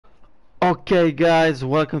Okay guys,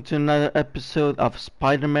 welcome to another episode of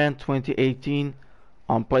Spider-Man 2018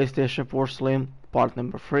 on PlayStation 4 Slim, part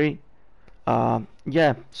number 3.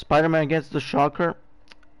 Yeah, Spider-Man against the Šoker.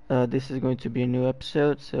 This is going to be a new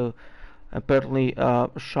episode, so apparently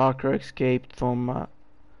Šoker escaped from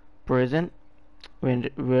prison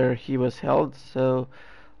where he was held, so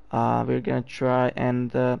we're gonna try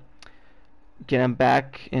and get him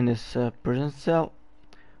back in his prison cell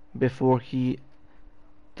before he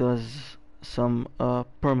does some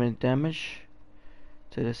permanent damage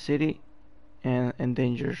to the city and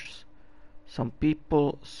endangers some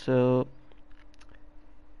people. So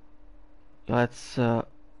let's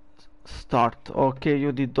start. Ok,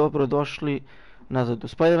 ljudi, dobrodošli nazad u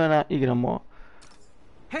Spider-Mana. Igramo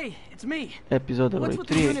epizoda broj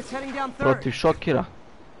 3 protiv Šokera.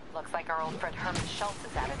 Looks like our old friend Herman Schultz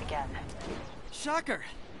is at it again. Shocker!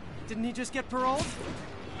 Didn't he just get paroled?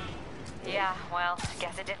 Yeah, well,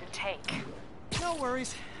 guess it didn't take. No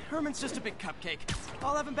worries. Herman's just a big cupcake.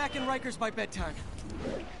 I'll have him back in Rikers by bedtime.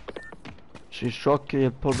 Šoker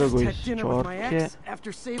je pobegao iz čorke.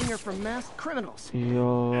 After saving her from masked criminals.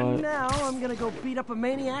 Joj. And now I'm gonna go beat up a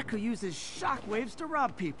maniac who uses shockwaves to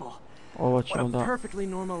rob people. Ovo ćemo What a da... perfectly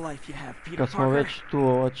normal life you have, Peter Kad smo Parker. već tu,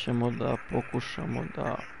 ovo ćemo da pokušamo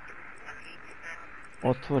da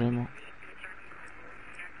otvorimo.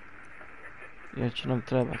 Jer će nam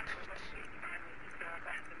trebati.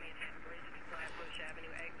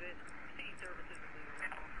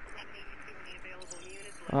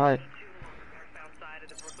 Aj.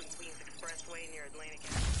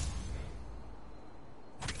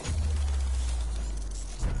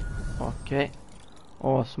 Ok.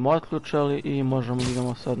 Ovo smo otključali i možemo da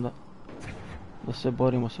idemo sad da se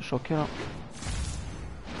borimo sa Šokerom.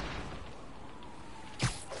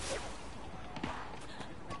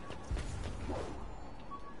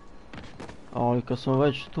 Ali kad smo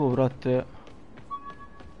već tu, vrate,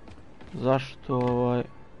 zašto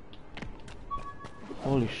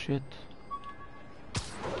holy shit.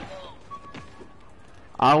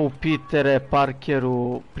 Au, Petere,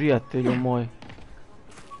 Parkeru, prijatelju moj.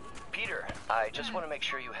 Peter, I just want to make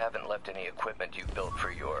sure you haven't left any equipment you built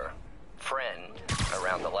for your friend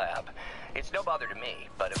around the lab. It's no bother to me,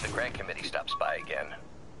 but if the grant committee stops by again...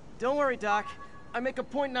 Don't worry, Doc. I make a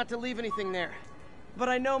point not to leave anything there. But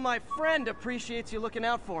I know my friend appreciates you looking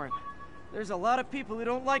out for him. There's a lot of people who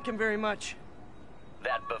don't like him very much.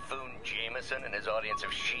 That buffoon Jameson and his audience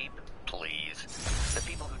of sheep? Please. The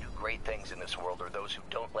people who do great things in this world are those who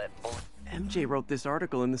don't let bullets... MJ wrote this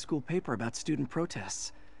article in the school paper about student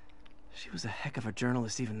protests. She was a heck of a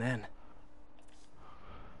journalist even then.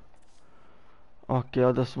 Ok,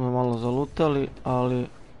 ovdje smo malo zalutali, ali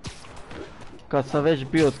kad sam već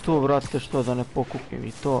bio tu, vrate, što da ne pokupim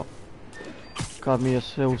i to kad mi je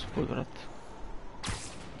sve uspod, vrate.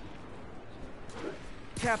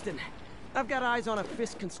 Captain, I've got eyes on a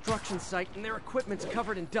Fisk construction site and their equipment's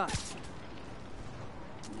covered in dust.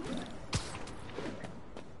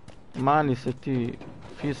 Mani se ti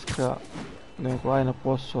Fiska, nego aj na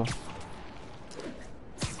posao.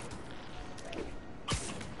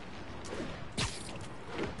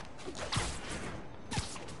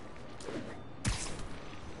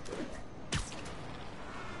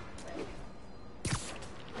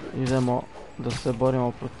 Idemo da se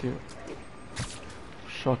borimo protiv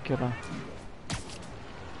Šokera.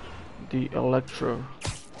 The Electro.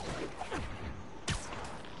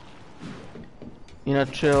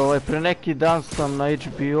 Inače, pre neki dan sam na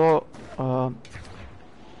HBO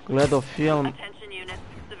gledao film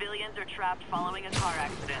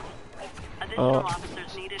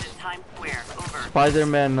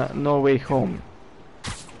Spider-Man No Way Home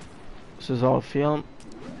se zove film.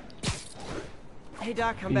 Hey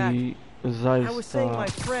Doc, I'm back. I I was saying my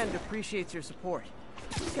zaista friend appreciates your support.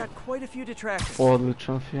 He's got quite a few detractors.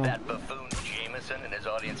 odličan film. That buffoon Jameson and his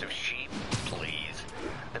audience of sheep? Please.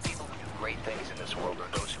 The people who do great things in this world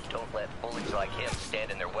are those who don't let bullies like him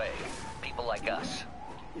stand in their way. People like us.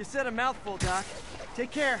 You said a mouthful, Doc.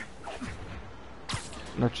 Take care.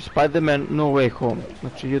 Znači, Spider-Man No Way Home.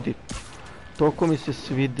 Znači, ljudi, toliko mi se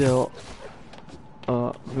svideo,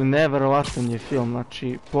 neverovatan je film,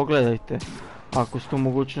 znači, pogledajte, ako ste u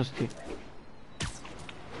mogućnosti.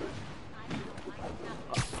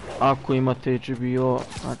 Ako imate HBO,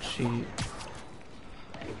 znači,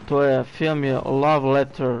 film je love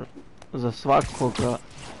letter za svakoga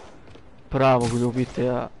pravog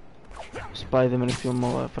ljubitelja Spider-Man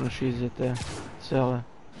filmova, franšize te cele.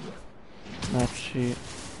 Znači...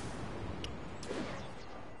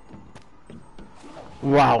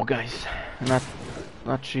 Wow, guys!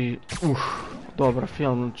 Znači, dobar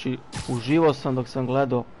film, znači, uživao sam dok sam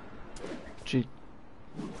gledao. Znači,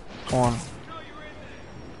 on.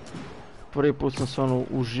 Prvi put sam se ono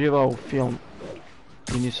uživao u film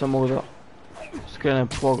i nisam mogu da skrenem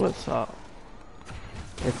pogled sa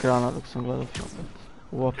ekrana dok sam gledao film.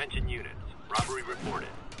 Attention units, robbery reported.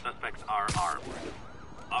 Suspects are armed.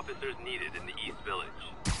 Officers needed in the East Village.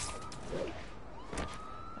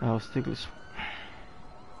 Evo, stigli smo.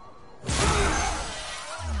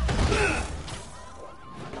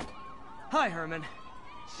 Hi, Herman.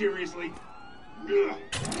 Seriously?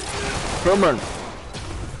 Herman!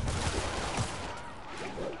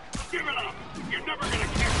 Give it up! You're never gonna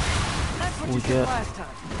catch me! That's what you did last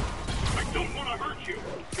time. I don't want to hurt you!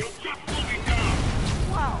 You'll just slow me down!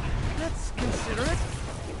 Wow, that's considerate.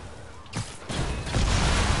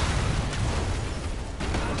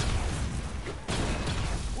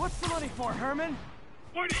 What's the money for, Herman?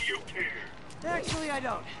 Why do you care? Actually, I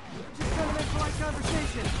don't. Just trying to make polite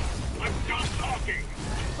conversation. I'm done talking!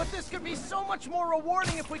 But this could be so much more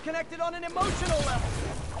rewarding if we connected on an emotional level.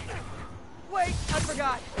 Wait, I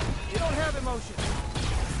forgot. You don't have emotions.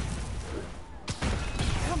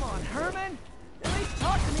 Come on, Herman. At least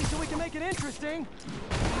talk to me so we can make it interesting.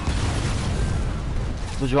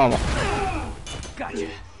 Dođi Gotcha.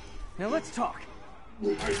 Now let's talk. I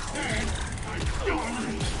said I'm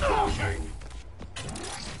done talking!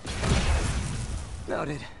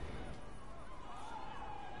 Noted.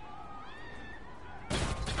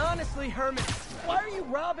 Honestly, Herman, why are you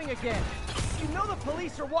robbing again? You know the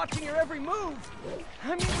police are watching your every move.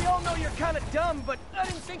 I mean, we all know you're kind of dumb, but I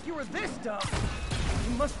didn't think you were this dumb.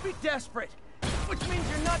 You must be desperate, which means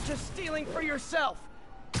you're not just stealing for yourself.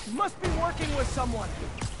 You must be working with someone,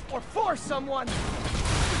 or for someone.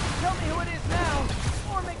 Tell me who it is now,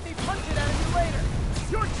 or make me punch it out of you later.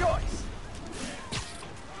 Your choice.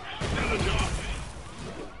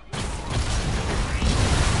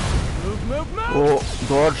 O,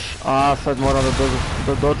 dodge, a sad moram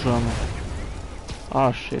da dodžujemo.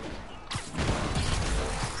 A, shit.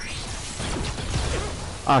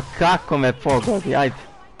 A kako me pogodi, ajde.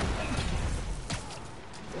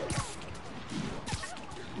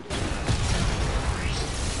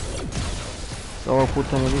 Ovog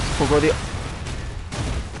puta me nisi pogodio.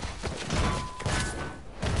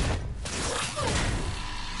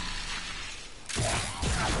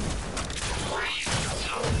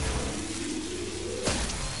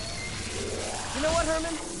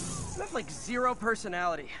 Like zero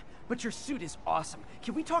personality, but your suit is awesome.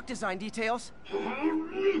 Can we talk design details?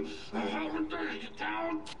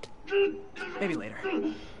 Maybe later.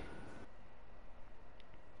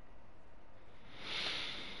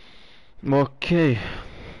 Okay.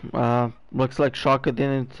 Looks like Šoker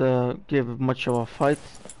didn't give much of a fight.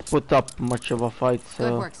 Put up much of a fight.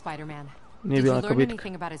 Good work, Spider-Man. Did you learn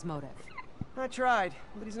anything about his motive? I tried,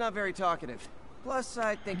 but he's not very talkative. Plus,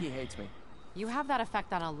 I think he hates me. You have that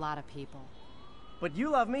effect on a lot of people. But you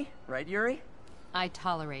love me, right, Yuri? I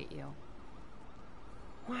tolerate you.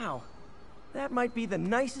 Wow. That might be the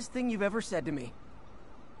nicest thing you've ever said to me.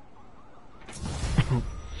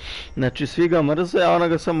 Znači svi ga mrze, a ona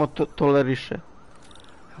ga samo toleriše.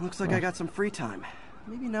 Looks like I got some free time.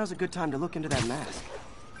 Maybe now's a good time to look into that mask.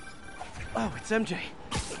 Oh, it's MJ.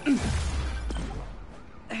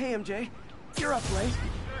 Hey, MJ. You're up late.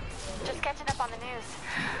 Just catching up on the news.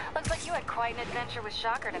 Looks like you had quite an adventure with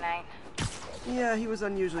Šoker tonight. Yeah, he was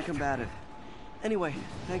unusually combative. Anyway,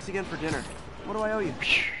 thanks again for dinner. What do I owe you?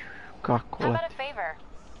 How about a favor?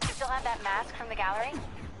 You still have that mask from the gallery?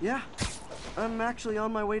 Yeah. I'm actually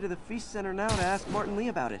on my way to the Feast Center now to ask Martin Lee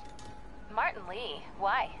about it. Martin Lee?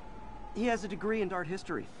 Why? He has a degree in art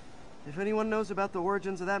history. If anyone knows about the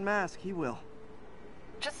origins of that mask, he will.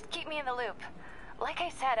 Just keep me in the loop. Like I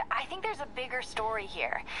said, I think there's a bigger story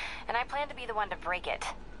here, and I plan to be the one to break it.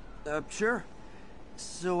 Sure.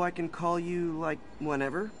 So I can call you, like,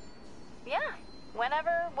 whenever? Yeah,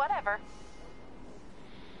 whenever, whatever.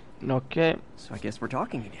 Okay. So I guess we're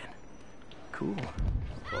talking again. Cool.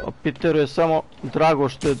 Peteru je samo drago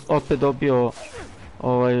što je opet dobio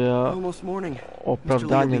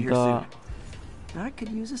opravdanje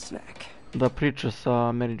da priča sa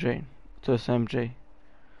Mary Jane, to je sa MJ.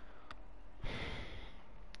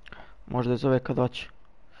 Možda je zove kad hoće.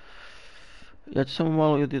 Ja ću samo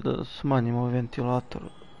malo ljudi da smanjim ovaj ventilator,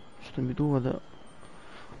 što mi duva da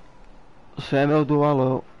sve me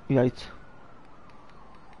oduvalo jajca.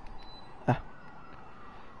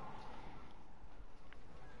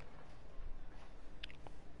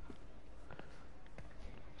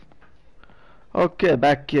 Okay,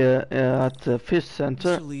 back at the Feast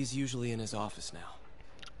Center. Mr. Lee's usually in his office now.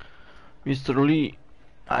 Mr. Lee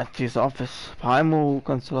at his office. Pa ajmo u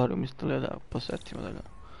kancelariju Mr. Lee da posjetimo,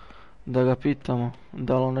 da ga pitamo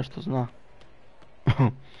da li on nešto zna.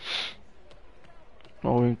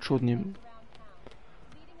 ovim čudnim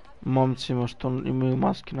momcima što imaju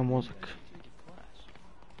maske na mozak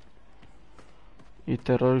i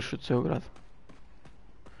terorišu ceo grad.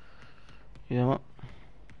 Idemo.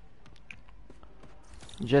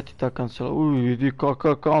 Gdje ti ta kancelarija? Uj, vidi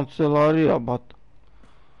kakva kancelarija, bat.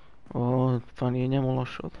 O, pa nije njemu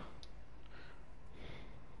loše od.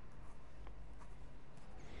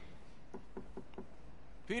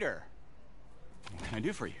 Peter, what can I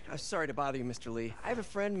do for you? Sorry to bother you, Mr. Lee. I have a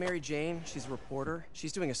friend, Mary Jane. She's a reporter.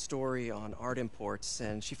 She's doing a story on art imports,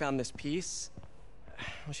 and she found this piece.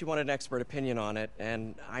 Well, she wanted an expert opinion on it,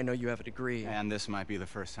 and I know you have a degree. And this might be the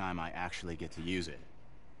first time I actually get to use it.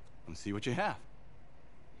 Let's see what you have.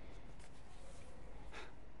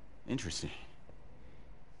 Interesting.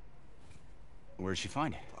 Where'd she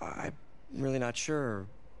find it? I'm really not sure.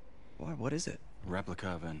 Why, what is it? A replica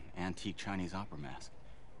of an antique Chinese opera mask.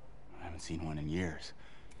 I haven't seen one in years.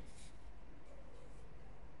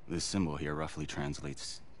 This symbol here roughly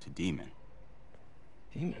translates to demon.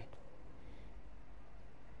 Demon?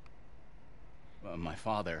 My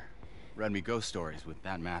father read me ghost stories with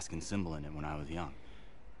that mask and symbol in it when I was young.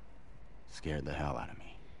 Scared the hell out of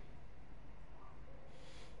me.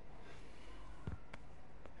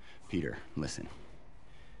 Peter, listen.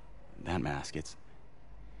 That mask, it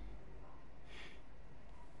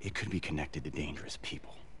could be connected to dangerous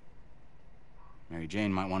people. Mary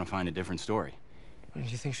Jane might want to find a different story. Do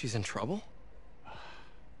you think she's in trouble?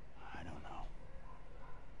 I don't know.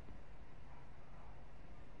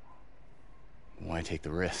 Why take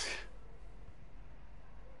the risk?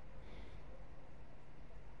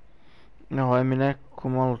 No, ovaj mi neko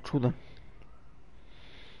malo čudan.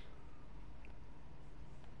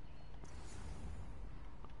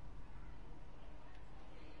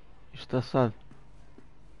 I šta sad?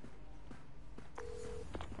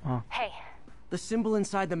 Hey. The symbol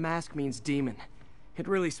inside the mask means demon. It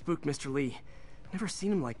really spooked Mr. Lee. Never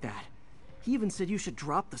seen him like that. He even said you should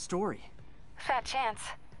drop the story. Fat chance.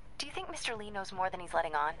 Do you think Mr. Lee knows more than he's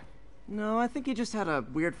letting on? No, I think he just had a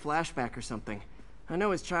weird flashback or something. I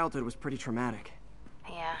know his childhood was pretty traumatic.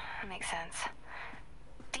 Yeah, that makes sense.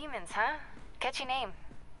 Demons, huh? Catchy name.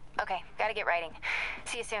 Okay, gotta get writing.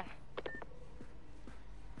 See you soon.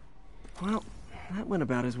 Well, that went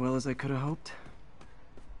about as well as I could have hoped.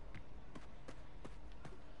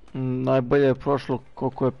 Najbolje je prošlo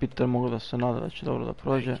koliko je Peter mogao da se nada da će dobro da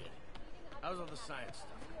prođe.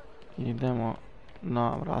 Idemo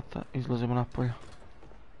na vrata, izlazimo napolje.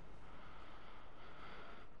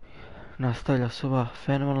 Nastavlja se ova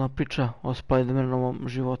fenomenalna priča o Spider-Manovom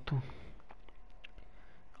životu.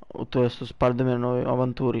 To jest o Spider-Manovoj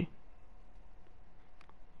avanturi.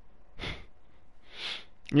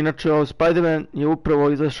 Inače, ovaj Spider-Man je upravo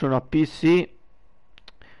izašao na PC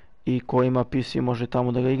i ko ima PC može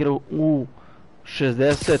tamo da ga igra u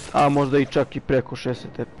 60, a možda i čak i preko 60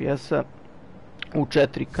 FPS-a u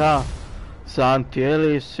 4K sa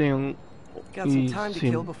anti-aliasing i svim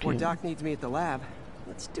tim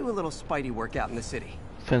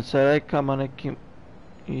fenserejkama nekim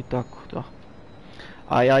i tako da.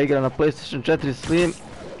 A ja igram na PlayStation 4 Slim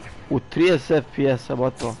u 30 FPS-a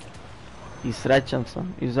gotovo i srećan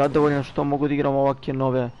sam i zadovoljan što mogu da igram ovakve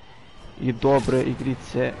nove i dobre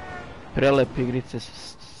igrice, prelepe igrice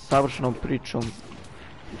s savršenom pričom,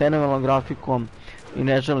 fenomenalnom grafikom i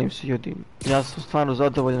ne žalim se ljudi. Ja sam stvarno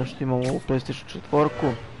zadovoljan što imam ovu PlayStation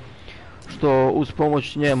 4, što uz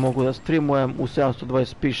pomoć nje mogu da streamujem u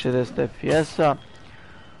 720p 60 FPS-a.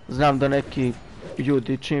 Znam da neki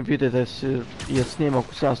ljudi čim vide da je snimak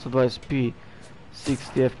u 720p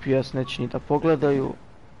 60 FPS neće ni da pogledaju,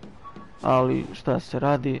 ali šta se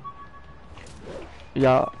radi,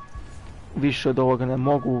 ja više od ovoga ne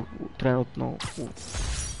mogu trenutno u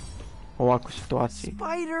ovakvoj situaciji.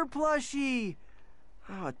 Spider plushie!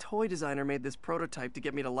 Oh, a toy designer made this prototype to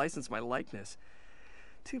get me to license my likeness.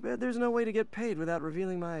 Too bad there's no way to get paid without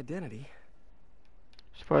revealing my identity.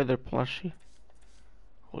 Spider plushie.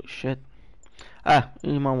 Holy shit.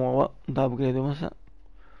 Imamo ovo, da upgradeimo se.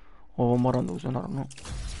 Ovo moram da uzem naravno.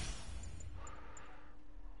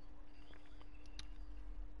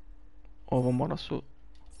 Ovo mora su...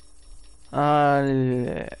 Ali...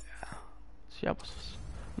 Sjabo sam se.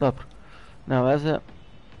 Dobro. Nema veze.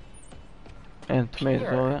 Antmate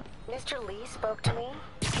zove. Mr. Lee spoke to me.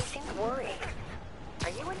 He seemed worried.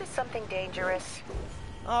 Are you into something dangerous?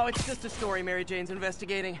 Oh, it's just a story Mary Jane's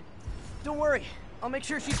investigating. Don't worry. I'll make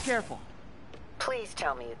sure she's careful. Please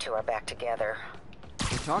tell me you two are back together.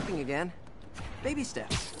 We're talking again. Baby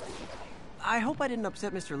steps. I hope I didn't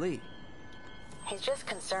upset Mr. Lee. He's just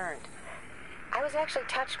concerned. I was actually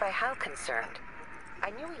touched by how concerned. I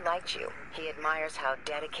knew he liked you. He admires how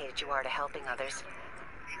dedicated you are to helping others.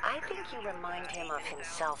 I think you remind him of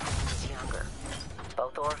himself when he was younger.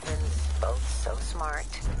 Both orphans, both so smart.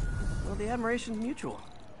 Well, the admiration's mutual.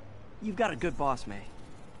 You've got a good boss, May.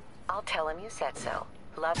 I'll tell him you said so.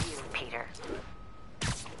 Love you, Peter.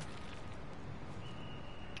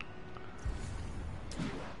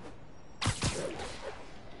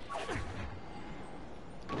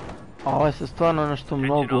 A ovaj se stvarno nešto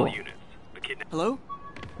mnogo Hello?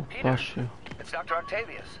 uplašio. It's Dr.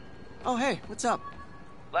 Octavius. Oh, hey, what's up?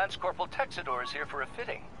 Lance Corporal Texidor is here for a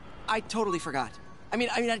fitting. I totally forgot. I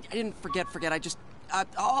didn't forget. I just,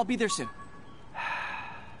 I'll be there soon.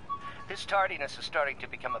 His tardiness is starting to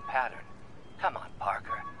become a pattern. Come on,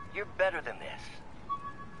 Parker. You're better than this.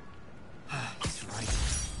 He's right.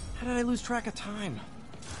 How did I lose track of time?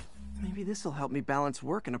 Maybe this'll help me balance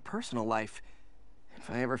work and a personal life. If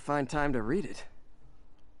I ever find time to read it.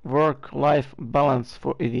 Work-life balance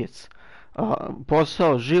for idiots.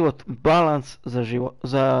 Posao, život, balans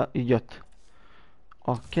za idiot.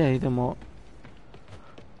 Ok, idemo.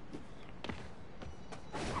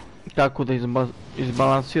 Kako da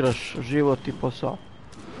izbalansiraš život i posao.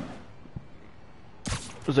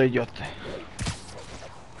 Za idiote.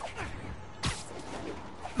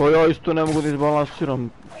 Pa ja isto ne mogu da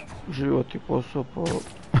izbalansiram život i posao, pa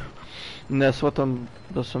ne shvatam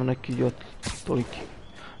da sam neki idiot toliki.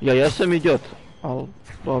 Ja jesam idiot, ali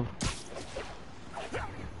dobro.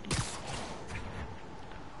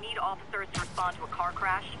 Need officers to respond to a car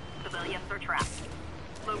crash. Civilians are trapped.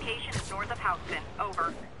 Location is north of Houston.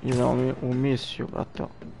 Over. Idemo u misiju, brate.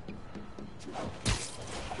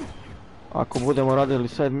 Ako budemo radili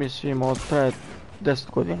side misiju, ima traje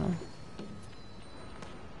 10 godina.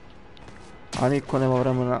 A niko nema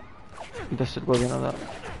vremena 10 godina da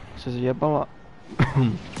se zajebala.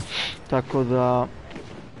 Tako da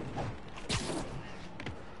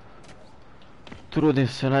trudim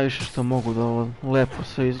se najviše što mogu da ovo lepo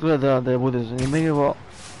sve izgleda, da je bude zanimljivo,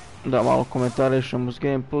 da malo komentarišem uz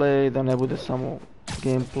gameplay, da ne bude samo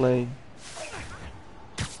gameplay.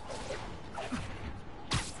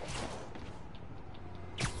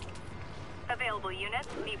 Available units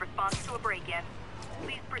need response to a break-in.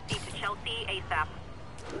 Please proceed to Chelsea ASAP.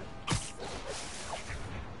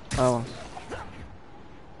 Evo.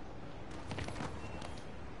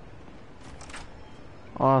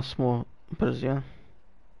 A smo brzi, ja.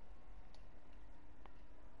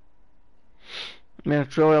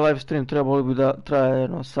 Inače, ovaj live stream trebalo bi da traje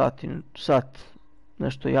jedno sat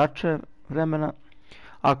nešto jače vremena.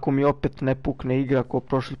 Ako mi opet ne pukne igra ko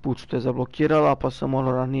prošli put što je zablokirala, pa sam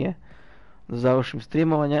morao ranije da završim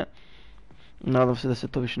streamovanje. Nadam se da se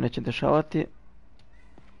to više neće dešavati.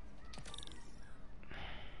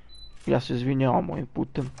 Ja se izvinjavam ovim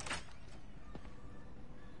putem.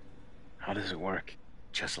 How does it work?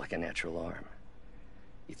 Just like a natural arm.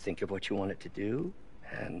 You think of what you want it to do,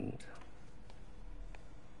 and...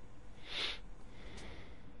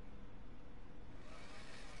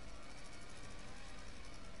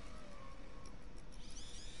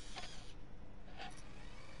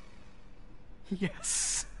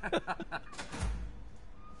 Yes.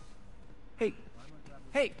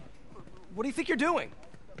 Hey, what do you think you're doing?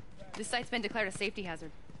 This site's been declared a safety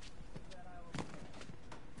hazard.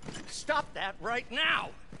 Stop that right now!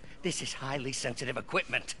 This is highly sensitive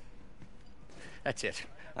equipment. That's it.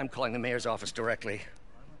 I'm calling the mayor's office directly.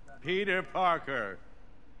 Peter Parker,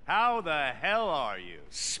 how the hell are you?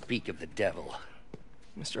 Speak of the devil.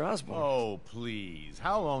 Mr. Osborn. Oh, please.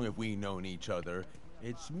 How long have we known each other?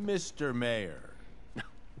 It's Mr. Mayor.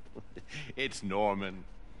 It's Norman.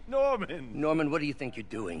 Norman, what do you think you're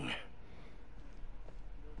doing?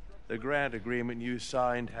 The grant agreement you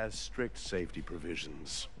signed has strict safety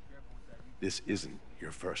provisions. This isn't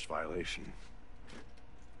your first violation.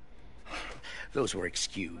 Those were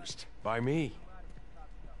excused. By me.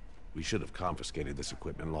 We should have confiscated this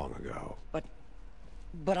equipment long ago.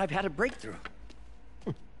 But I've had a breakthrough.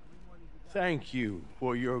 Thank you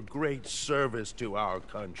for your great service to our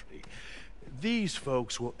country. These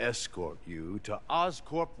folks will escort you to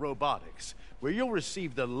Oscorp Robotics, where you'll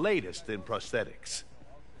receive the latest in prosthetics.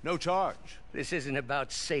 No charge. This isn't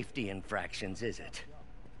about safety infractions, is it?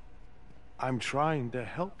 I'm trying to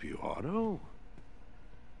help you, Otto.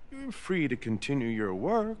 You're free to continue your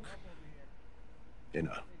work in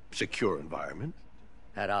a secure environment.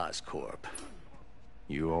 At Oscorp.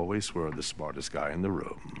 You always were the smartest guy in the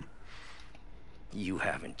room. You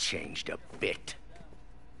haven't changed a bit.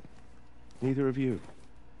 Neither of you.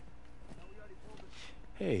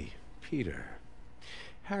 Hey, Peter.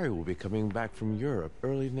 Harry will be coming back from Europe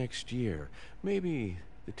early next year. Maybe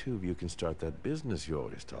the two of you can start that business you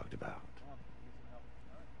always talked about.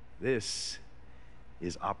 This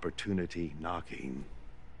is opportunity knocking.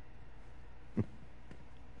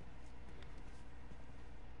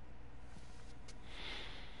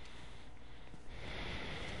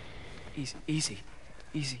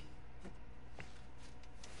 Easy.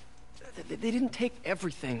 They didn't take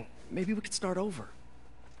everything. Maybe we could start over.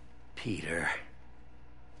 Peter,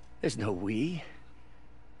 there's no we.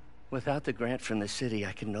 Without the grant from the city,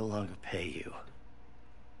 I can no longer pay you.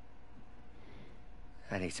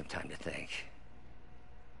 I need some time to think.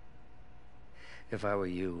 If I were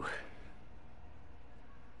you,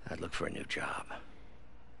 I'd look for a new job.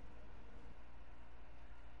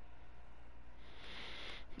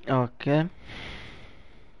 Ok.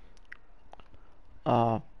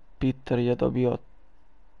 A Peter je dobio,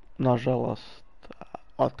 nažalost,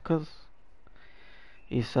 otkaz.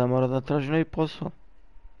 I sad mora da traži novi posao.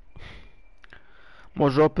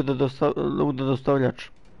 Može opet da bude dostavljač.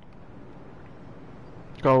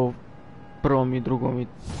 Kao u prvom i drugom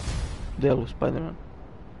delu Spider-Man.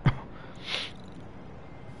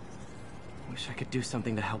 Wish I could do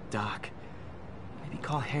something to help Doc. Maybe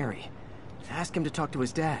call Harry. Ask him to talk to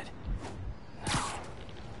his dad. No.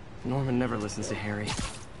 Norman never listens to Harry.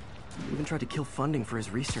 He even tried to kill funding for his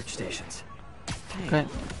research stations. Hey, okay.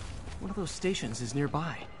 One of those stations is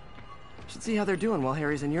nearby. Should see how they're doing while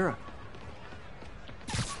Harry's in Europe.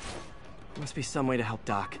 Must be some way to help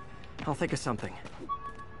Doc. I'll think of something.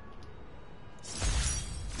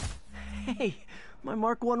 Hey, my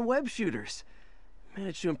Mark I web shooters.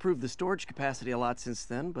 Managed to improve the storage capacity a lot since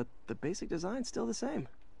then, but the basic design's still the same.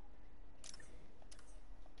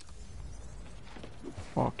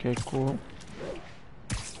 Okay, cool.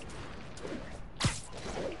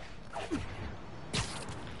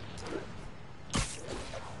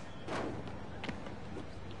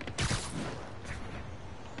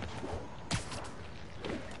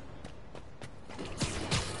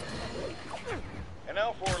 And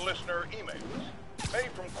now for listener emails. May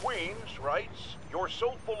from Queens writes, "You're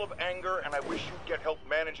so full of anger and I wish you'd get help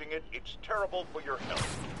managing it. It's terrible for your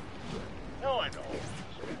health." Now I know. It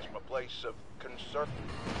speaks from a place of concern.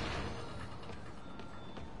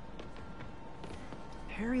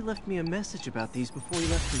 Harry left me a message about these before he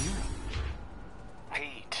left for Europe.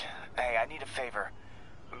 Pete, hey, I need a favor.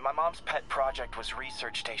 My mom's pet project was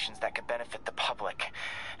research stations that could benefit the public.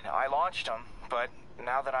 Now, I launched them, but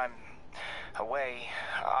now that I'm away,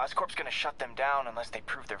 Oscorp's gonna shut them down unless they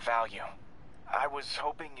prove their value. I was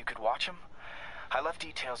hoping you could watch them. I left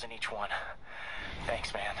details in each one.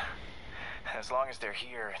 Thanks, man. As long as they're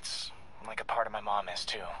here, it's like a part of my mom is,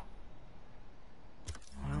 too.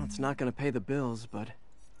 Well, it's not gonna pay the bills, but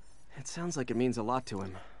it sounds like it means a lot to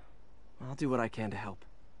him. I'll do what I can to help.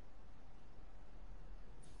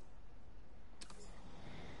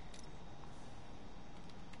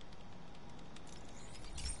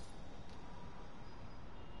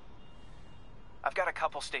 I've got a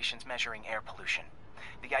couple stations measuring air pollution.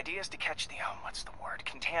 The idea is to catch the,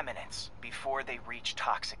 contaminants before they reach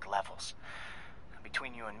toxic levels.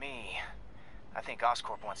 Between you and me, I think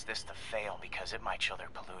Oscorp wants this to fail because it might show they're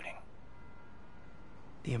polluting.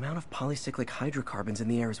 The amount of polycyclic hydrocarbons in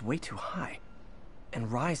the air is way too high.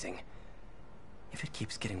 And rising. If it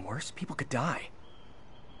keeps getting worse, people could die.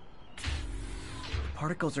 The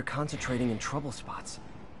particles are concentrating in trouble spots,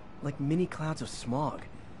 like mini clouds of smog.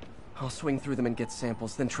 I'll swing through them and get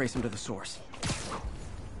samples, then trace them to the source.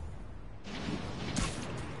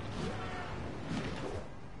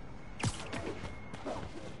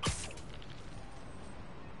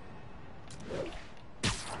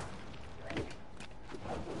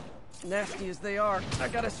 Nasty as they are, I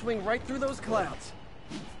gotta swing right through those clouds.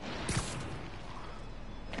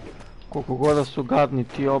 Koliko god da su gadni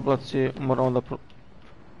ti oblaci, moramo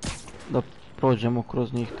da prođemo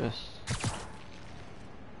kroz njih, to jest.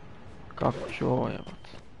 Kako ću ovo jebat?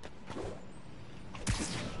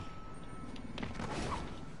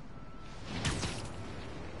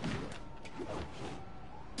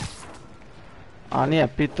 A nije,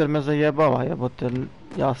 Peter me zajebava, jebote,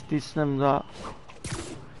 ja stisnem da...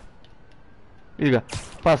 Vidi ga,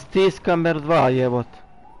 pa stiskam R2, jebote.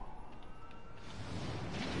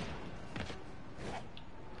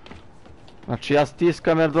 Znači ja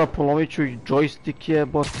stiskam R2, polomit ću i joystick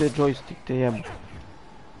jebote, joystick te jebote.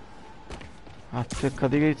 A te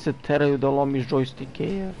kad igrice teraju da lomiš joysticke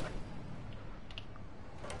jebote.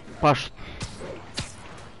 Pa što?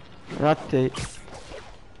 Vrate...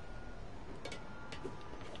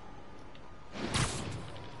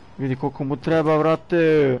 Vidi koliko mu treba,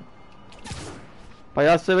 vrate. Pa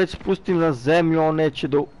ja se već spustim na zemlju, on neće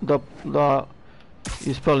da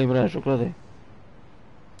ispali mrežu, gledaj.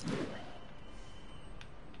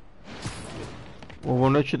 Ovo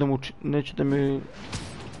neće da mi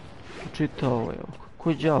učita ovo, evo.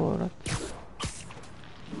 Koji đavo, vrati?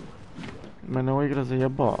 Mene ova igra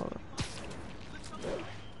zajebava, vrati.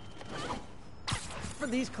 For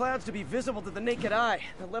these clouds to be visible to the naked eye,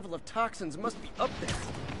 the level of toxins must be up there.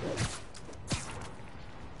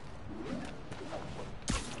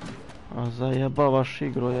 A zajebavaš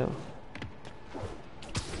igru, evo.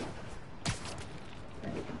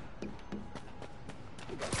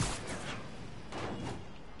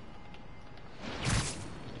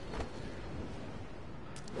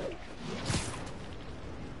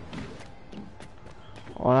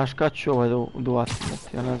 Znaš kad ću ovaj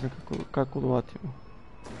duvatimati, ja ne znam kako duvatimo.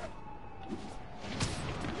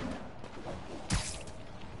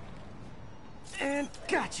 And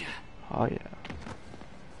gotcha. Oh yeah.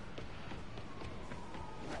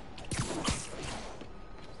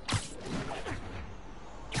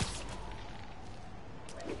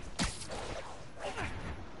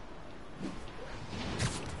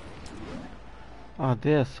 A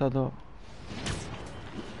gdje je sad ovo?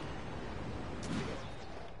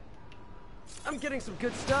 I'm getting some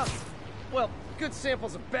good stuff. Well, good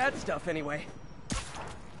samples of bad stuff anyway.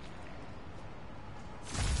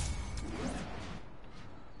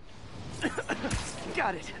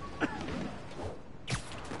 Got it.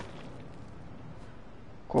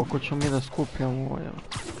 Koliko ćemo mi da skupljamo ovo, evo.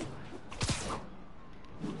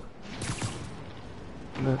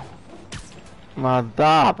 Ma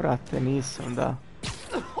da, brate, nisam, da.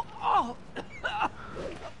 Oh,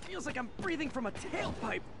 feels like I'm breathing from a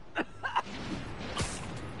tailpipe.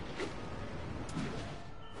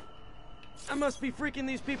 I must be freaking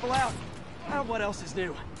these people out. What else is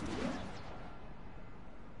new?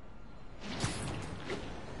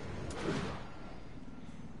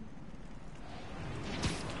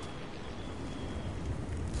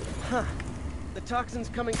 Huh. The toxin's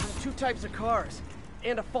coming from 2 types of cars,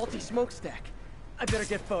 and a faulty smokestack. I better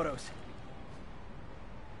get photos.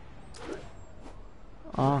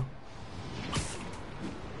 A.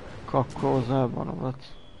 Kako ovo zajebano, brate.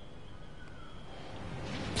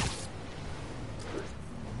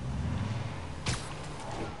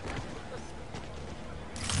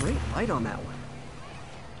 Great light on that one.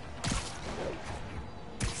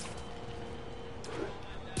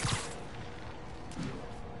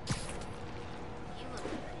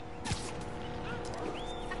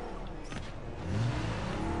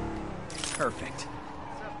 Perfect.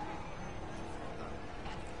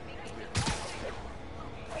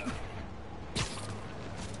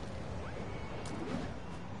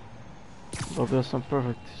 Dobio sam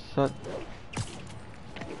perfect sad.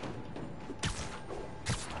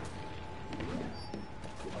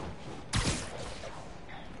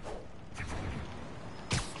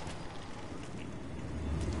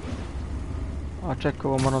 A čekaj,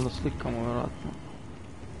 ovo moram da slikamo, vjerojatno.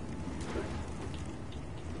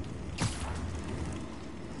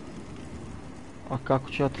 A kako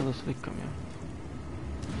ću ja to da slikam, ja?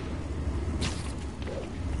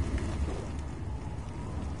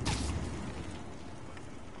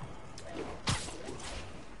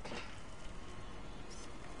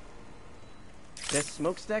 Best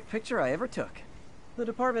smokestack picture I ever took. The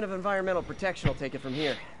Department of Environmental Protection will take it from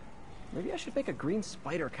here. Maybe I should make a green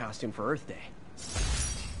spider costume for Earth Day.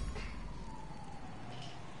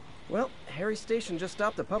 Well, Harry Station just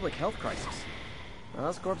stopped a public health crisis.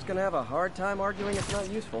 Oscorp's gonna have a hard time arguing it's not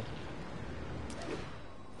useful.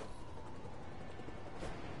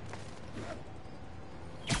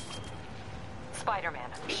 Spider-Man,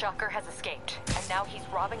 Šoker has escaped, and now he's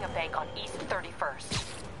robbing a bank on East 31st.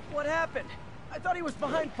 What happened? I thought he was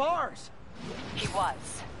behind bars. He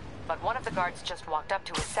was, but one of the guards just walked up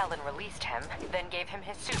to his cell and released him, then gave him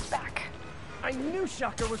his suit back. I knew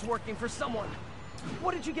Šoker was working for someone.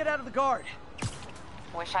 What did you get out of the guard?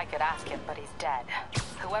 Wish I could ask him, but he's dead.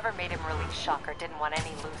 Whoever made him release Šoker didn't want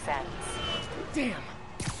any loose ends. Damn.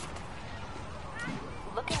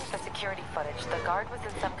 Looking at the security footage, the guard was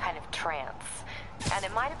in some kind of trance. And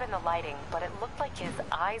it might have been the lighting, but it looked like his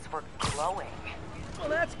eyes were glowing. Well,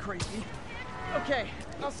 that's creepy. Okay,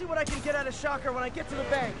 I'll see what I can get out of Šoker when I get to the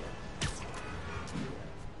bank.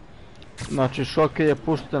 Znači, Šoker je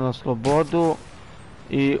pušten na slobodu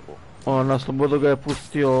i na slobodu ga je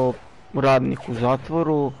pustio radnik u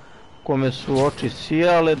zatvoru kome su oči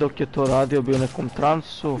sijale dok je to radio, bio u nekom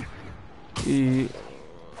transu i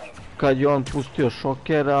kad je on pustio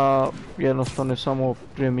Šokera jednostavno je samo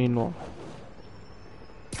preminuo.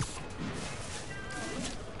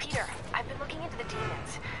 Peter, I've been looking into the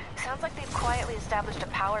demons. Sounds like they've quietly established a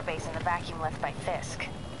power base in the vacuum left by Fisk.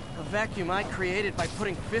 A vacuum I created by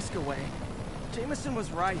putting Fisk away. Jameson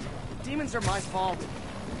was right. The demons are my fault.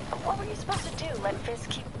 What were you supposed to do? Let Fisk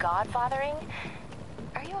keep godfathering?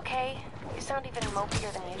 Are you okay? You sound even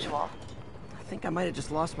mopier than usual. I think I might have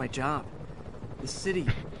just lost my job. The city,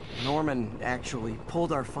 Norman, actually,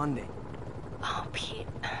 pulled our funding. Oh, Pete,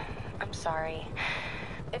 sorry.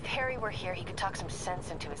 If Harry were here, he could talk some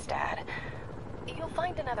sense into his dad. You'll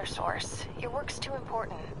find another source. Your work's too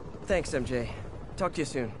important. Thanks, MJ. Talk to you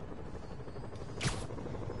soon.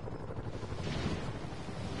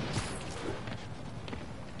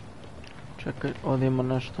 Čekaj, ovdje ima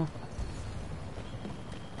nešto.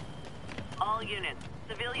 All units.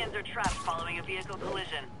 Civilians are trapped following a vehicle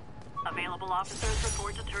collision. Available officers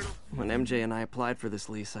report to Turtle. When MJ and I applied for this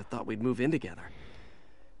lease, I thought we'd move in together.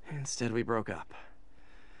 Instead, we broke up.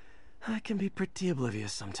 I can be pretty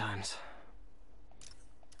oblivious sometimes.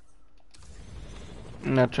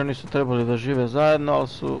 Znači, oni su trebali da žive zajedno, ali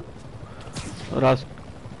su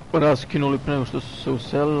raskinuli prije nego što su se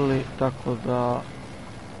uselili, tako da...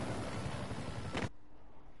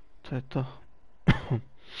 To je to.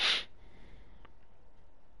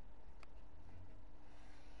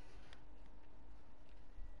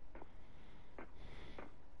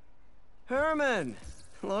 Herman!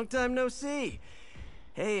 Long time no see.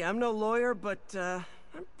 Hey, I'm no lawyer, but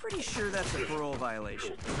I'm pretty sure that's a parole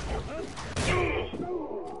violation.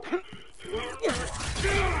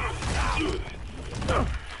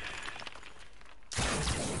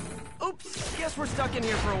 Oops, guess we're stuck in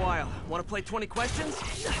here for a while. Want to play 20 questions?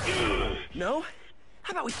 No?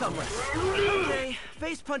 How about we thumb wrestle? Okay,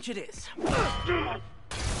 face punch it is.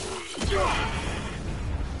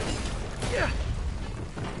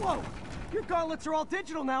 Whoa! Your gauntlets are all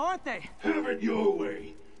digital now, aren't they? Have it your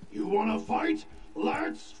way. You wanna fight?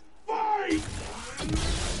 Let's fight!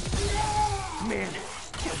 Man,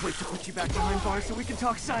 can't wait to put you back behind bars so we can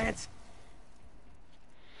talk science.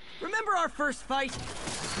 Remember our first fight?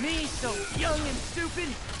 Me so young and stupid,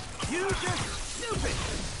 you just stupid.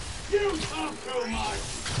 You talk too much!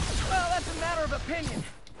 Well, that's a matter of opinion.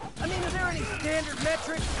 I mean, are there any standard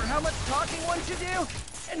metrics for how much talking one should do?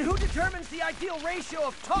 And who determines the ideal ratio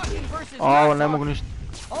of talking versus not talking?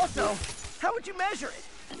 Also, how would you measure it?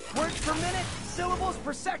 Words per minute? Syllables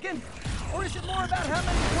per second? Or is it more about how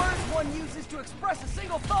many words one uses to express a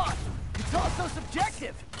single thought? It's also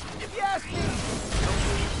subjective, if you ask me.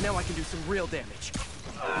 Okay, now I can do some real damage.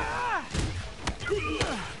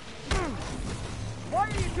 Why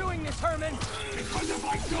are you doing this, Herman? Because if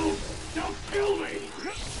I don't, they'll kill me!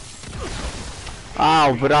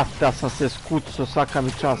 Au, brate, ja sam se skucao, svaka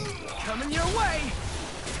mi čast.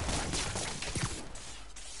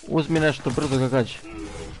 Uzmi nešto, brzo ga gađi.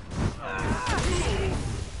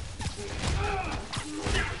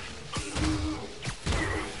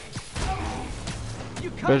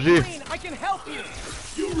 Beži.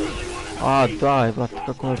 A, daj, brate,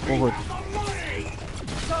 kako me pogodi.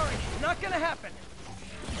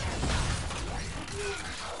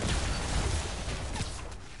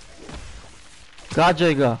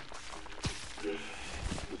 Gađaj ga!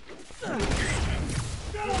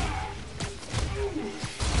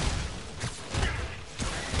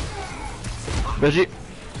 Beži!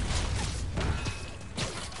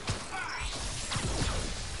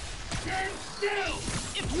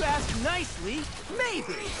 If you ask nicely,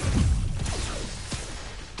 maybe.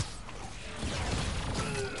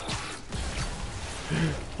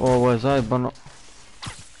 Ovo je zajebano.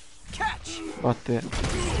 Bate.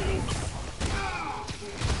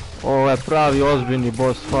 Ovo je pravi ozbiljni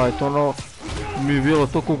boss fight, ono mi je bilo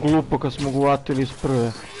toliko glupo kad smo ga uvatili iz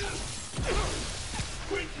prve.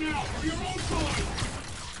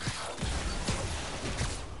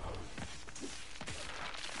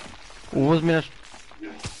 Uzmi nešto.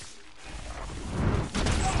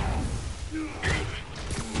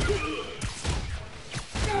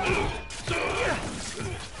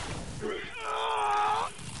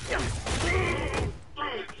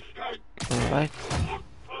 Alright.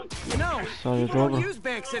 You know, Sorry, people don't use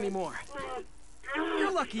banks anymore.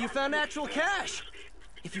 You're lucky you found actual cash.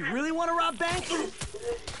 If you really want to rob banks,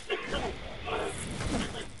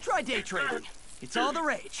 try day trading. It's all the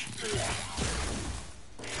rage.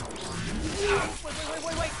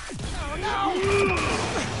 Wait. Oh, no!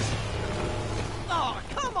 Oh,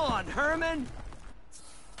 come on, Herman!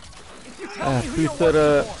 If you tell me who you're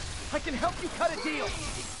working for, I can help you cut a deal.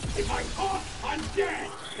 If I talk, I'm dead!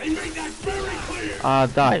 They made that very clear! A,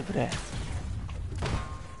 daj, bre.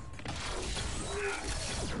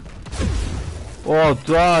 O,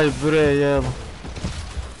 daj, bre, jevo.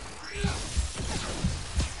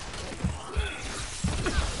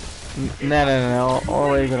 Ne,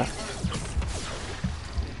 ovo je igra.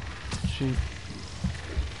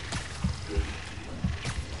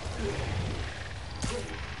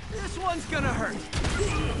 This one's gonna hurt.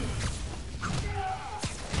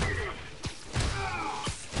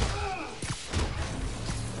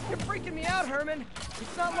 You're freaking me out, Herman.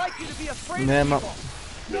 It's not like you to be afraid of people.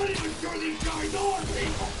 Not even sure these guys are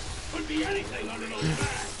people. Could be anything under those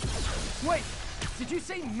masks. Wait, did you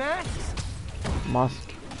say masks?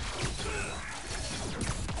 Mask.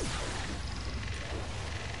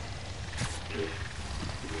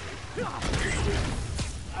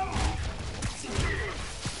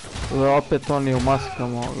 Opet oni u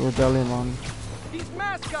maskama, u delima oni. These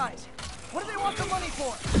mask guys, what do they want the money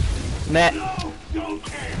for? Ne!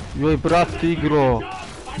 Joj brat igro,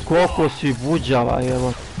 koliko si buđava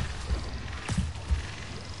evo.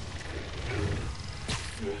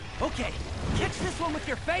 Okay, catch this one with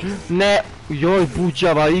your face. Ne! Joj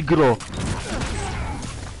buđava igro.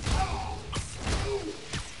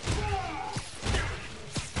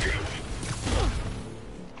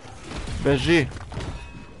 Beži.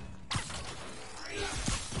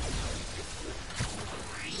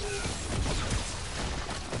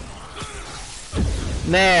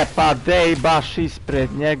 Ne, pa dej baš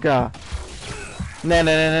ispred njega. Ne,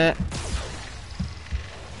 ne, ne, ne.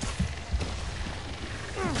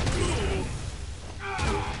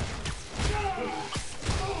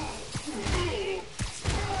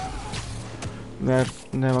 Ne,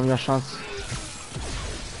 nemam ja šanse.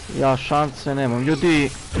 Ja šanse nemam, ljudi.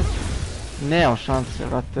 Nemam šanse,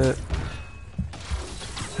 vrate.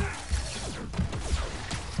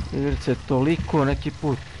 Igrice toliko neki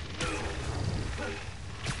put.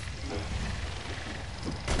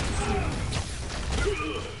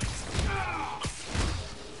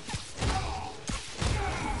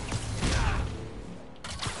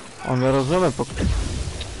 On ne razumem pok...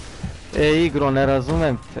 igro, ne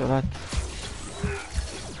razumem te, vrate.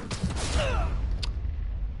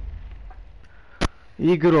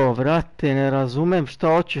 Igro, vrate, ne razumem šta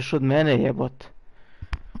hoćeš od mene, jebot.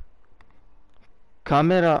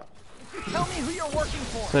 Kamera...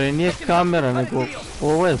 Stvari, nije kamera, nego...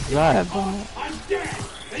 Ovo je zajebano.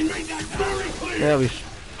 Evo viš.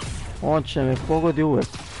 On će me pogodi uvek.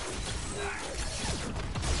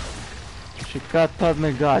 Znači kad tad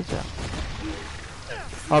me gađa.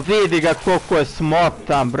 A vidi ga koliko je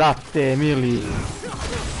smotan, brate, mili.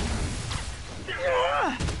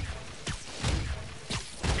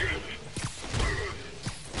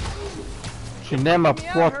 Znači nema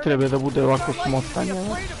potrebe da bude ovako smotanje.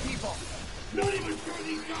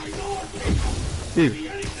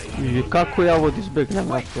 Vidi kako ja ovo izbjegnem,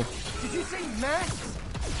 brate.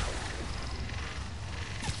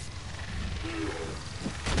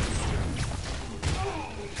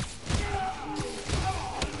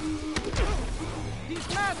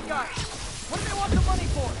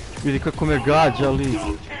 Vidi kako me gađa lik.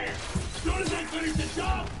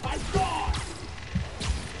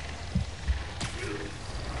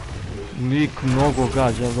 Lik mnogo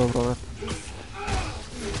gađa, dobro već.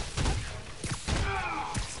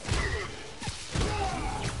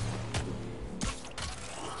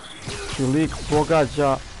 Lik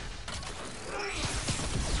pogađa.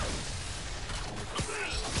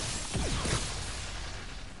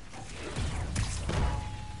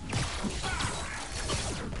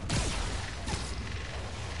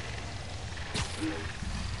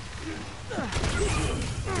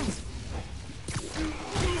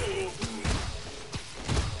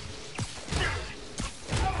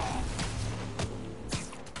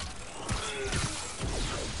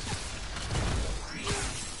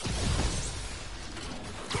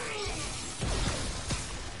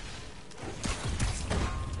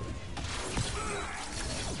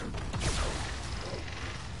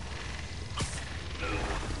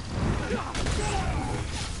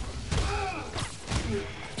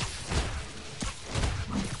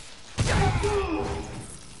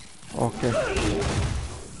 Okay.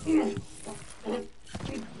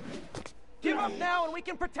 Give up now and we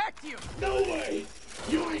can protect you. No way.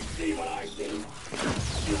 You ain't see what I see.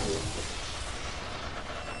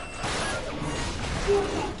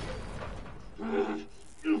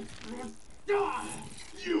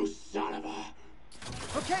 You son of a...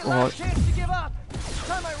 Okay, last chance to give up. This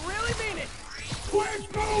time I really mean it.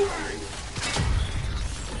 Quit moving.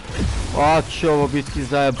 A će ovo biti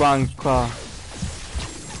zajebanka.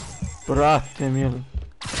 Brate mili.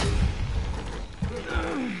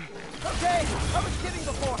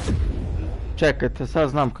 Čekajte, sad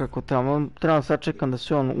znam kako trebam sad čekam da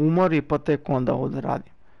se on umori pa tek onda ovo da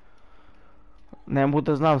radim. Ne mogu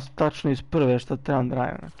da znam tačno iz prve šta trebam da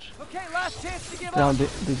radim, znači. Trebam da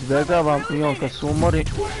izbjegavam i on kad se umori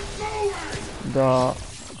da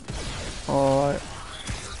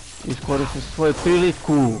iskoristim svoju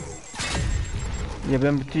priliku.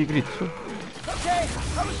 Jebem ti igricu.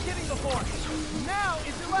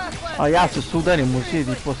 A ja se sudarim u zid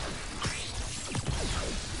i poslije.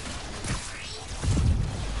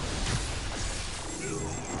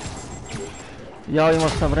 Ja imao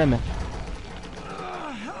sam vreme.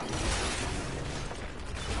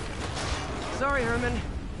 Sorry, Herman.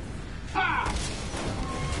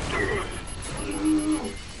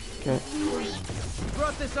 Okay. You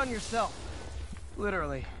brought this on yourself.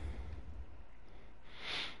 Literally.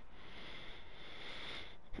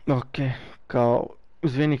 Ok, kao,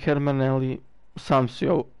 izvini Hermane, ali sam si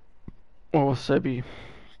ovo sebi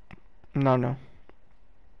naneo.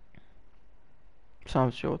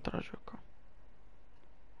 Sam si ovo tražio kao.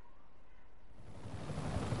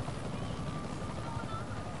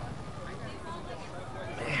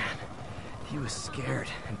 Man, he was scared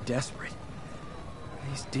and desperate.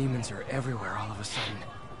 These demons are everywhere all of a sudden.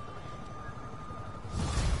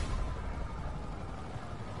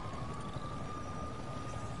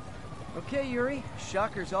 Okay, Yuri.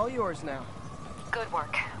 Shoker's all yours now. Good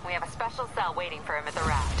work. We have a special cell waiting for him at the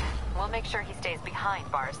raft. We'll make sure he stays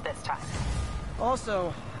behind bars this time.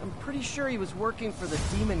 Also, I'm pretty sure he was working for the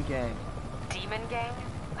Demon Gang. Demon Gang?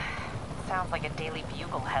 Sounds like a Daily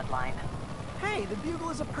Bugle headline. Hey, the Bugle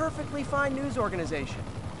is a perfectly fine news organization.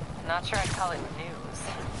 Not sure I'd call it news.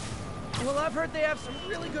 Well, I've heard they have some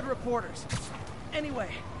really good reporters. Anyway,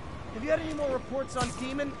 have you had any more reports on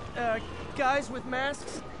demon, guys with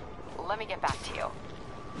masks? Let me get back to you.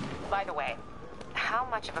 By the way, how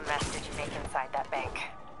much of a mess did you make inside that bank?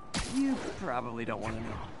 You probably don't want to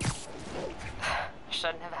know.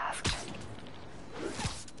 Shouldn't have asked.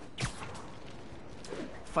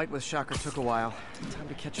 Fight with Šoker took a while. Time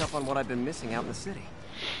to catch up on what I've been missing out in the city.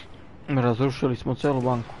 Razrušili smo celu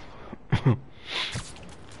banku.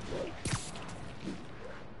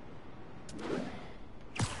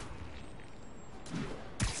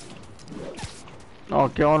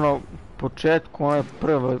 Ok, ono, početku, onaj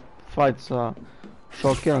prvi fight sa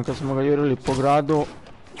Šokerom kad smo ga jurili po gradu,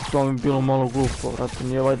 to mi je bilo malo glupo, vrati,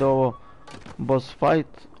 nije valjda ovo boss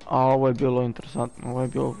fight, a ovo je bilo interesantno, ovo je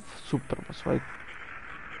bio super boss fight.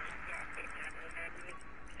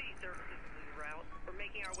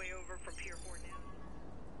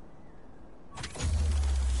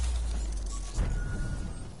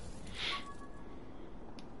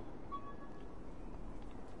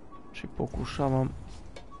 Znači pokušavam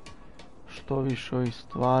što više ovih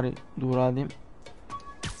stvari da uradim.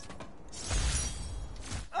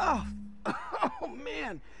 Oh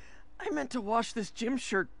man, I meant to wash this gym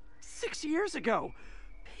shirt 6 years ago.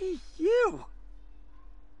 P.U.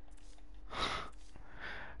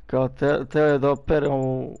 Kao teo je da operem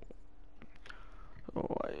ovu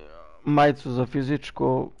majicu za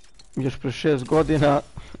fizičko još pre 6 godina,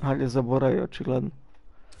 ali je zaboravio očigledno.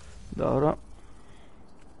 Dobro.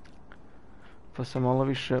 Pa sam malo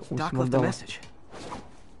više usmrdao.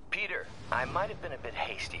 Peter, I might have been a bit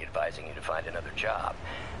hasty advising you to find another job.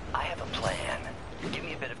 I have a plan. Give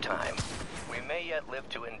me a bit of time. We may yet live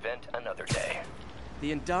to invent another day.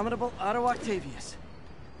 The indomitable Otto Octavius.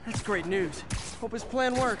 That's great news. Hope his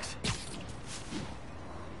plan works.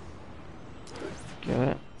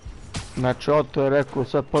 Okay. Znači Otto je rekao,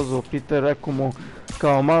 sad pozvao Peter, rekao mu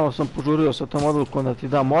kao malo sam požurio sa tom odlukom da ti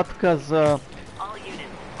dam otkaz.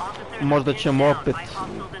 Možda ćemo opet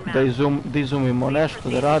da izumimo nešto,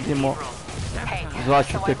 da radimo.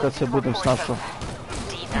 Zvaću te kad se budem snašao.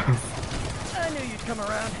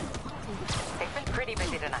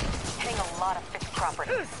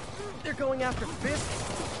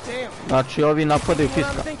 Znači ovi napadaju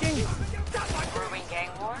Fiska.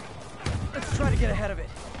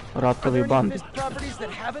 Ratovi bandi.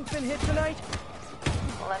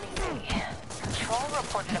 Patrol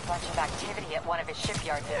reported a bunch of activity at one of his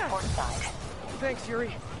shipyards at Portside. Thanks,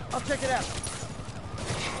 Yuri. I'll check it out.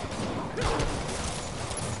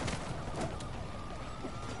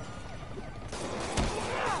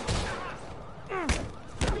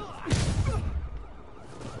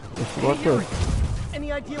 Hey, Yuri,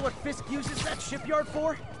 any idea what Fisk uses that shipyard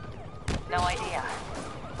for? No idea.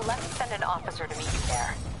 Let me send an officer to meet you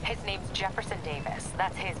there. His name's Jefferson Davis.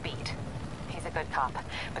 That's his beat. He's a good cop.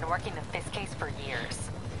 Been working the Fisk case for years.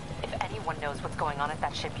 If anyone knows what's going on at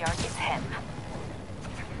that shipyard, it's him.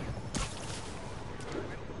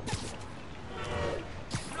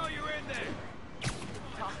 No, you're in there.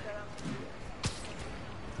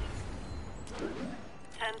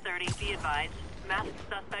 10:30. Be advised. Masked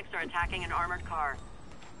suspects are attacking an armored car.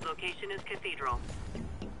 Location is Cathedral.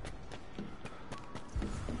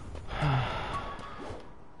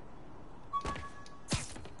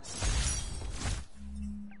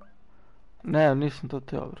 Ne, nisam to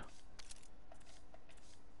teo, bro.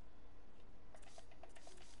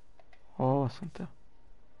 Ovo sam teo.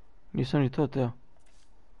 Nisam ni to teo.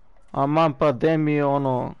 Aman pa mi je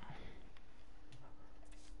ono...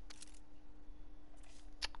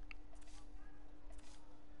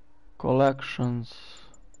 Collections.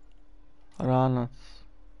 Ranac.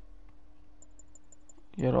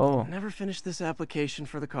 Jer ovo? Never finished this application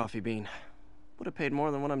for the coffee bean. Would have paid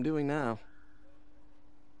more than what I'm doing now.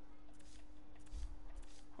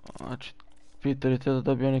 Znači, Peter je te da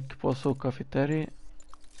dobio neki posao u kafeteriji,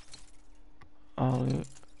 ali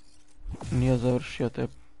nije završio taj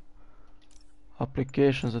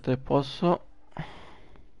application za taj posao.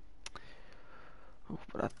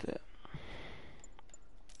 Brate.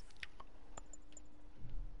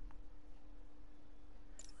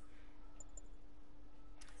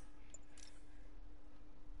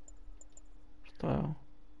 Šta je ovo?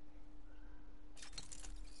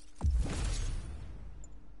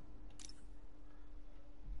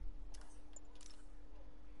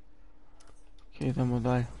 Idemo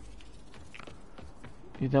dalje.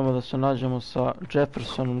 Idemo da se nađemo sa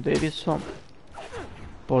Jeffersonom Davisom,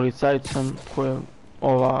 policajcem kojem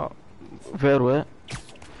ova veruje,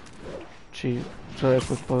 čiji čovjek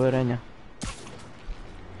od poverenja.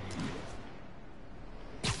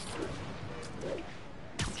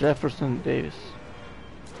 Jefferson Davis.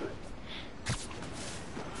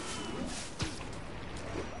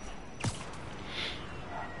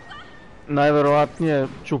 Najverovatnije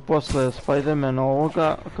ću posle Spidermana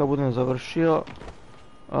ovoga, kad budem završio,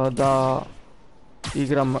 da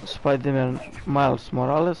igram Spiderman Miles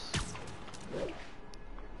Morales.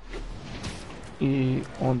 I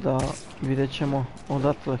onda vidjet ćemo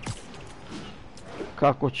odatle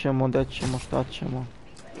kako ćemo, gdje ćemo, šta ćemo.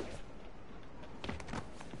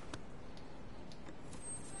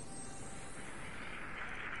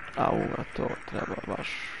 A to treba baš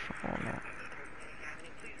ono...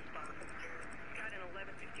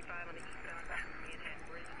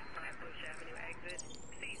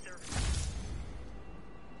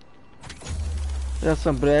 Ja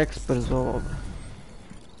sam bre ekspert za ovo bre.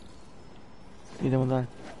 Idemo dalje.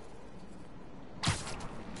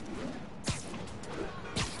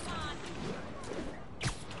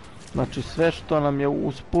 Znači sve što nam je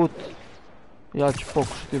usput, ja ću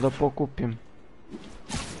pokušati da pokupim.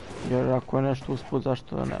 Jer ako je nešto usput,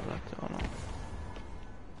 zašto da ne, brate, ono.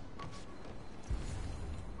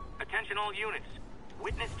 Attention all units.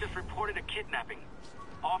 Witness just reported a kidnapping.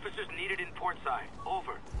 Officers needed in portside.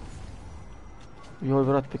 Over. Joj,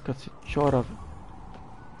 brate, kad si čorav.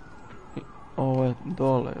 Ovo je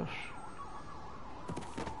dole još.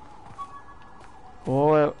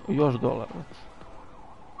 Ovo je još dole, brate.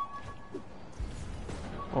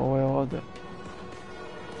 Ovo je ovdje.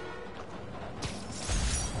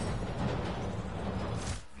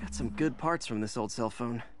 Got some good parts from this old cell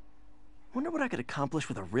phone. Wonder what I could accomplish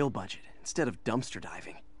with a real budget instead of dumpster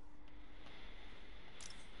diving.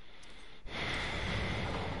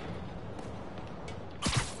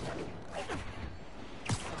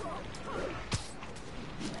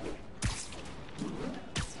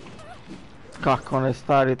 Kako onaj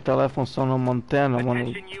stari telefon s onom antenom,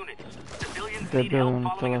 onaj debilni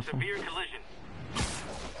telefon.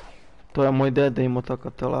 To je moj dede imao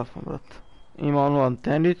takav telefon, brate. Ima onu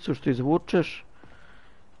antenicu što izvučeš.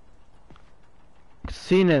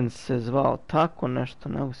 Sinen se zvao, tako nešto,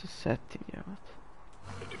 ne mogu se setim, jebate.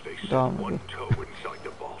 Davno bi.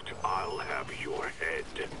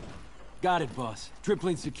 Got it, boss.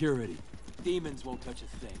 Tripling security. Demons won't touch a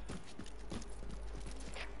thing.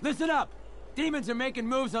 Listen up! Demons are making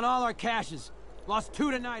moves on all our caches. Lost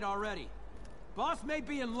 2 tonight already. Boss may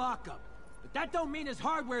be in lockup, but that don't mean his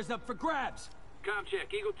hardware's up for grabs. Com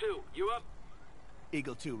check, Eagle 2, you up?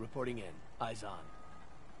 Eagle 2 reporting in. Eyes on.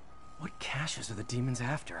 What caches are the demons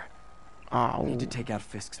after? Oh. Need to take out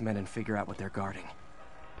Fisk's men and figure out what they're guarding.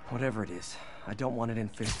 Whatever it is, I don't want it in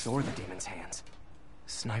Fisk's or the demons' hands.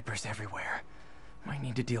 Snipers everywhere. Might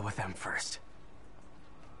need to deal with them first.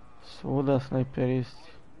 Svuda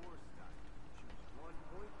snajperisti.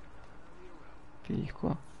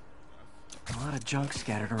 Tiho. A lot of junk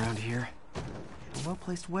scattered around here. A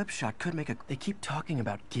well-placed web shot could make a... They keep talking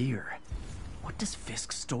about gear. What does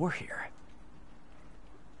Fisk store here?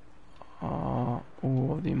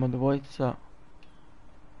 Ovdje ima dvojica.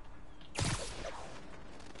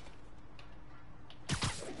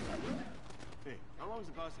 Hey, how long has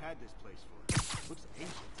the boss had this place for? Looks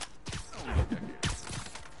ancient. Only a decade.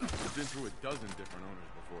 He's been through a dozen different owners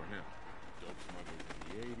before him. Dope smugglers in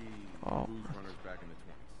the 80s, booze runners back in the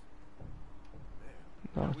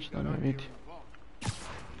 20s. Da, će da me vidi.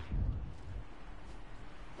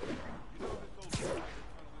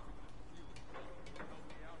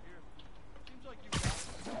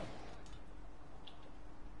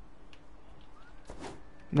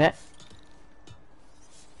 Ne.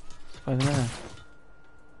 Spider-Man.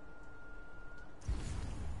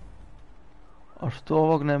 A što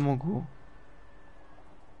ovog ne mogu?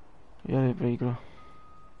 Jeli bre igra?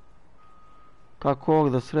 Kako ovog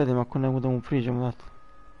da sredim ako ne mogu da mu priđem odatle?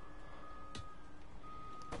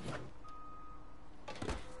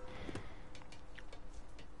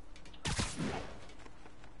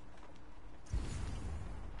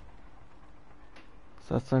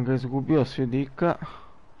 Sad sam ga izgubio s vidika.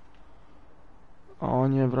 A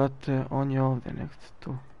on je, brate, on je ovdje negdje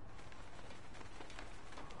tu.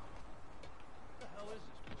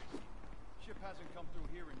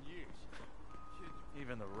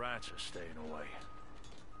 Even the rats are staying away.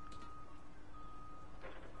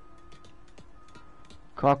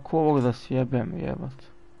 Kako ovog da sjebem, jebat?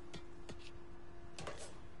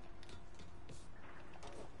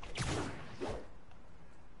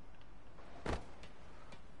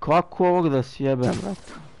 Kako ovog da sjebem,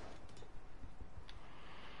 brate?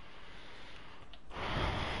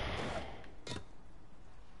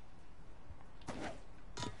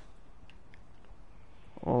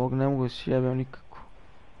 Ovog ne mogu sjebem nikako.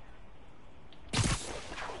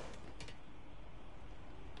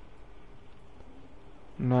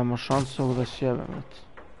 Nema šanse ovog da sjebem, brate.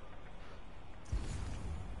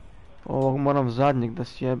 Ovog moram zadnjeg da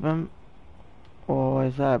sjebem. Ovo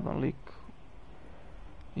je zajeban lik.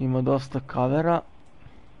 Ima dosta kavera.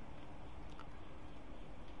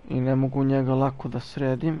 I ne mogu njega lako da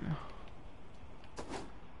sredim.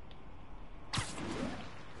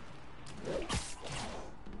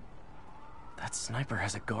 That sniper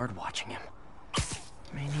has a guard watching him.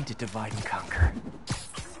 May need to divide and conquer.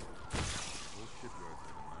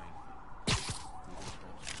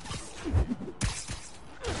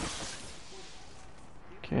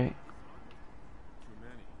 Okay.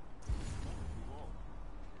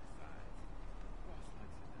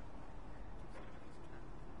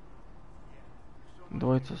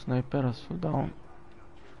 Dvojica snajpera su down.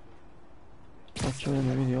 Sad će ovdje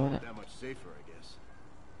me vidi ovdje.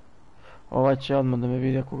 Ovaj će odmah da me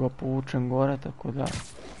vidi ako ga povučem gore, tako da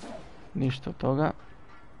ništa od toga.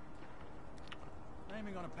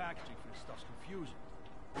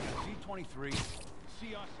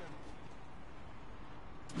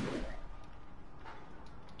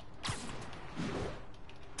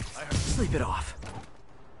 Sleep it off.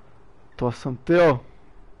 To sam teo.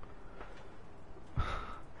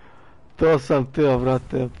 To sam teo,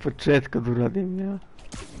 brate, od početka da uradim, ja.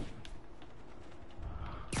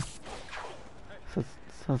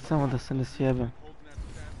 Sad samo da se ne sjebem.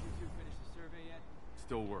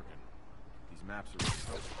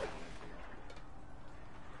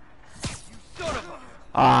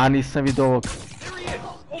 A, nisam vidio ovog.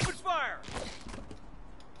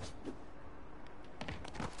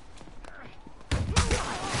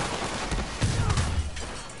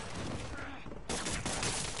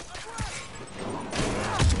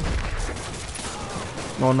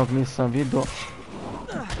 Onog nisam vidio.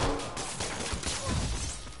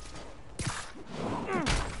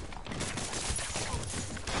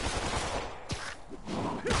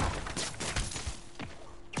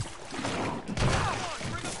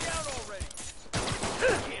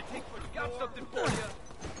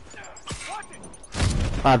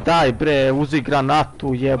 A daj bre, uzi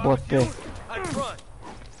granatu, jebote.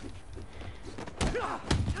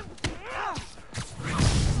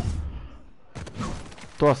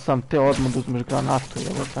 To sam te odmah da uzmeš granatu,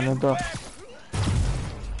 jebote, ne da...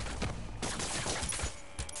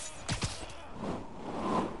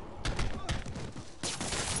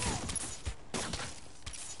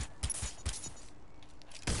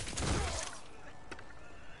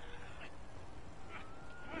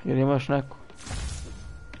 Jer imaš neko?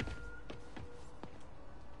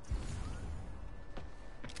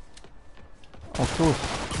 A tu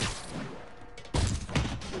si.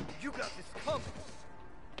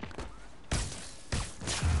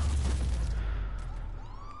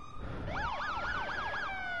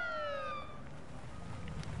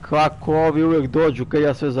 Kako ovi uvijek dođu kad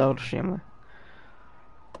ja sve završim.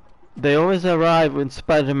 They always arrive when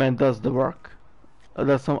Spider-Man does the work.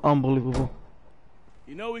 That's unbelievable.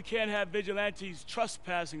 You know we can't have vigilantes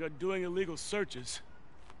trespassing or doing illegal searches.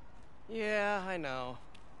 Yeah, I know.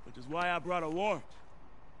 Which is why I brought a warrant.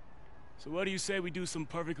 So what do you say we do some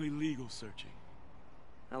perfectly legal searching?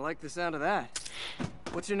 I like the sound of that.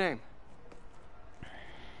 What's your name?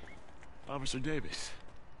 Officer Davis.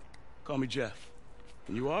 Call me Jeff.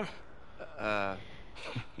 And you are?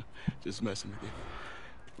 Just messing with you.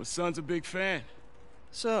 My son's a big fan.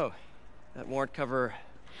 So, that warrant cover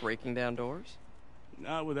breaking down doors?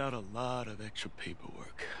 Not without a lot of extra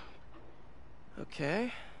paperwork.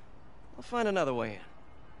 Okay. I'll find another way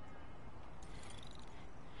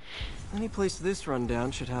in. Any place this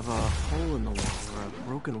rundown should have a hole in the wall or a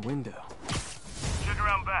broken window. Check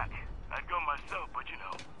around back. I'd go myself, but you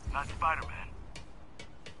know, not Spider-Man.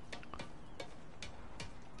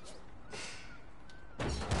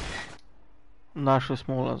 Našli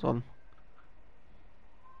smo ulaz od.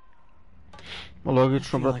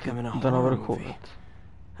 Logično, brate, da na vrhu.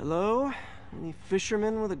 Hello? Any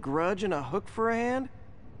fisherman with a grudge and a hook for a hand?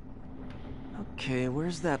 Okay,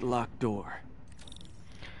 where's that locked door?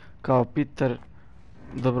 Kao Peter,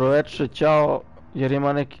 dobroveče, ćao, jer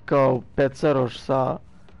ima neki kao pecaroš sa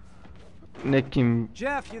nekim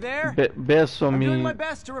besom i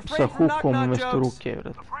sa hukom umjesto ruke,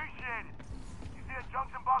 brate.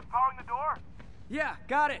 Yeah,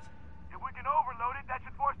 got it. If we can overload it, that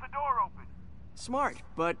should force the door open. Smart,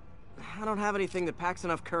 but I don't have anything that packs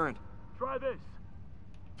enough current. Try this.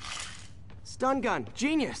 Stun gun,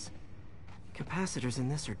 genius! Capacitors in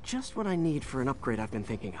this are just what I need for an upgrade I've been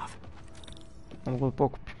thinking of. Mogu da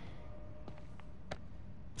pokupim.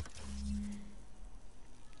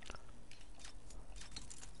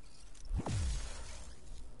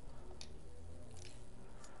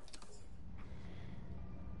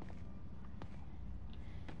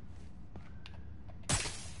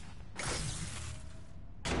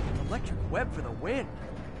 Electric web for the win.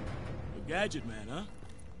 A gadget man, huh?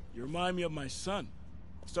 You remind me of my son.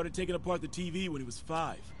 Started taking apart the TV when he was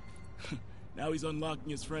 5. Now he's unlocking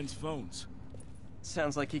his friends' phones.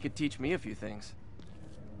 Sounds like he could teach me a few things.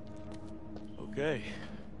 Okay.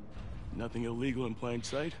 Nothing illegal in plain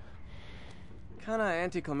sight? Kinda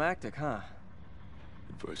anticlimactic, huh?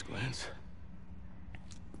 At first glance.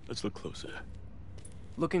 Let's look closer.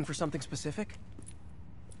 Looking for something specific?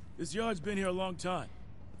 This yard's been here a long time.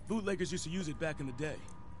 Bootleggers used to use it back in the day.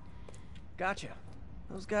 Gotcha.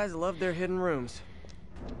 Those guys love their hidden rooms.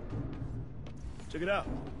 Check it out.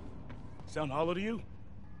 Sound hollow to you?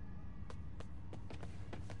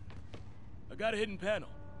 I got a hidden panel,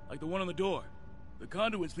 like the one on the door. The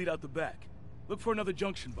conduits lead out the back. Look for another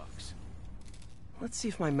junction box. Let's see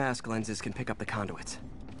if my mask lenses can pick up the conduits.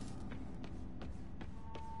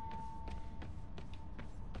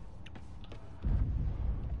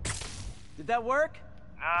 Did that work?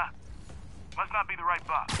 Nah. Must not be the right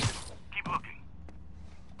box. Keep looking.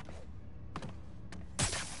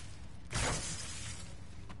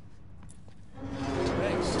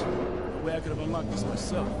 Thanks. No way I could have unlocked this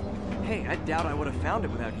myself. Hey, I doubt I would have found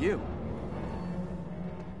it without you.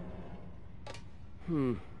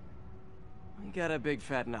 We got a big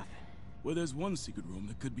fat nothing. Well, there's one secret room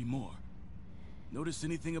that could be more. Notice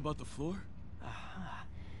anything about the floor? Aha.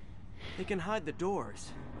 They can hide the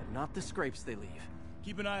doors, but not the scrapes they leave.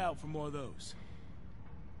 Keep an eye out for more of those.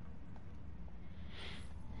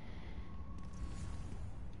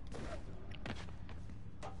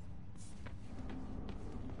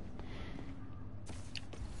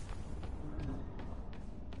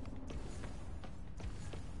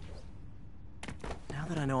 Now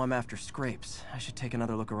that I know I'm after scrapes, I should take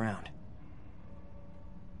another look around.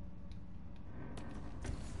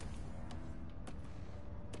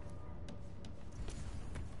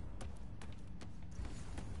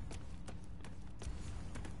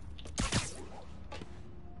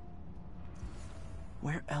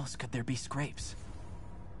 Where else could there be scrapes?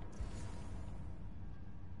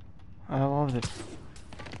 I love it.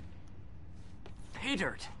 Pay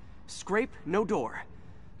dirt! Scrape, no door.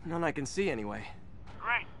 None I can see anyway.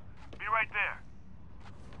 Great. Be right there.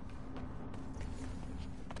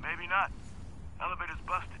 Maybe not. Elevator's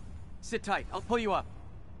busted. Sit tight. I'll pull you up.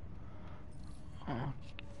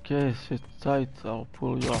 Okay, sit tight. I'll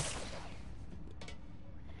pull you up.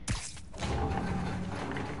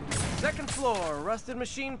 Second floor, rusted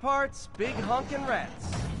machine parts, big honkin'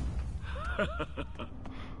 rats.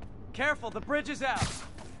 Careful, the bridge is out.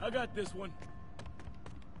 I got this one.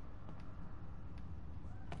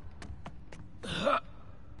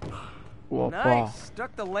 Nice,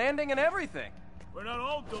 stuck the landing and everything. We're not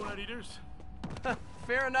all donut eaters.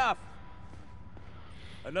 Fair enough.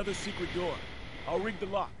 Another secret door. I'll rig the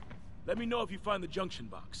lock. Let me know if you find the junction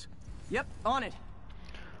box. Yep, on it.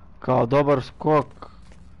 Kao dobar skok.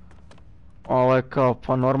 Kao,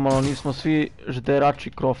 pa normalno nismo svi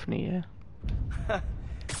žderači krofni, je.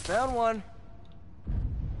 Found one.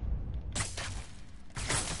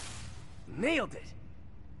 Nailed it.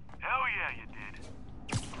 Hell yeah, you did.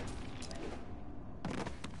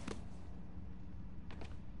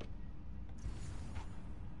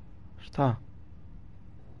 Šta?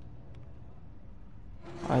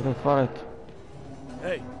 Ajde, otvaraj to.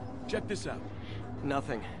 Hey, check this out.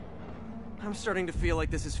 Nothing. I'm starting to feel like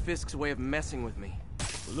this is Fisk's way of messing with me.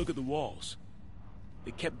 But look at the walls.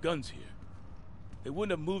 They kept guns here. They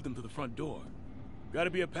wouldn't have moved them to the front door. Gotta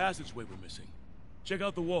be a passageway we're missing. Check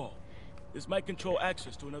out the wall. This might control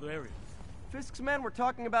access to another area. Fisk's men were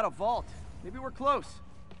talking about a vault. Maybe we're close.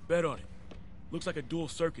 Bet on it. Looks like a dual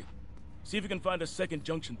circuit. See if you can find a second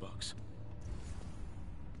junction box.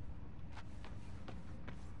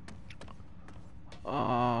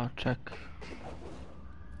 Ček.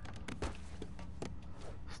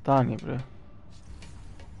 Stani, bre.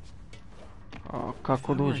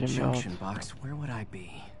 Kako da uđem ja ovdje? Where would I be?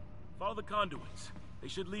 Follow the conduits. They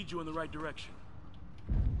should lead you in the right direction.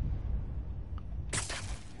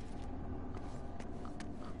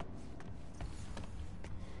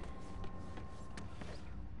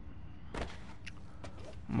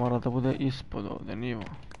 Mora da bude ispod ovdje, nivo.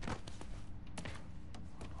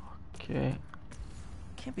 Okej.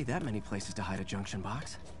 Can't be that many places to hide a junction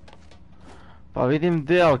box. Pa vidim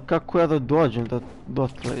gdje, ali kako ja da dođem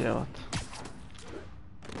dotle, jevat.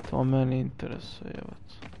 To mene interesuje,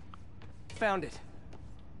 jevat. Found it.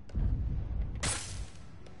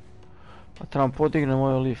 Pa trebam podignem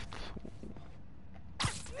ovaj lift.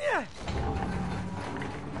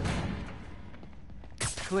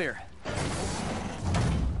 Clear.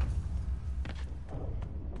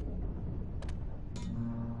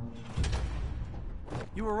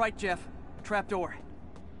 You were right, Jeff. Trapdoor.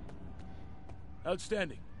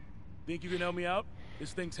 Outstanding. Think you can help me out?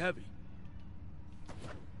 This thing's heavy.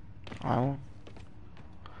 Ajmo.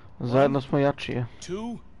 Zajedno smo jačije.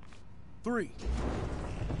 2, 3.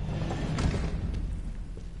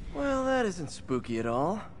 Well, that isn't spooky at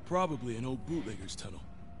all. Probably an old bootlegger's tunnel.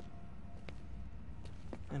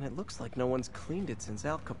 And it looks like no one's cleaned it since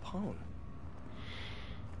Al Capone.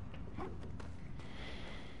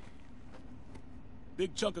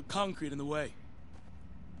 Big chunk of concrete in the way.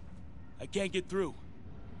 I can't get through.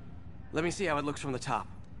 Let me see how it looks from the top.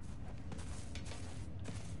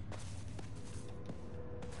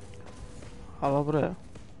 Halo bre.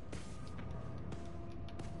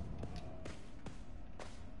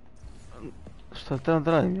 Šta trebam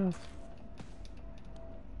da radim ja?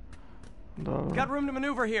 Dobro. Got room to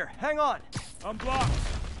maneuver here. Hang on. I'm blocked.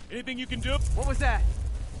 Anything you can do? What was that?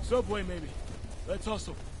 Subway, maybe. Let's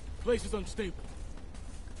hustle. Place is unstable.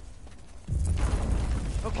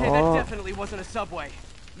 Okay, that definitely wasn't a subway.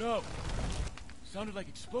 No. Sounded like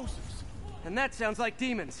explosives. And that sounds like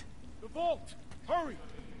demons. The vault! Hurry!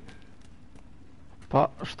 Pa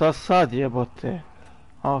šta sad jebote?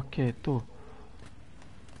 Okej, tu.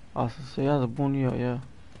 A sam se ja zbunio, ja.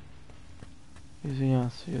 Izvinjam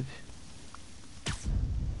se, ljudi.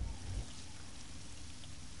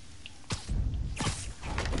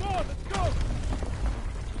 Come on, let's go!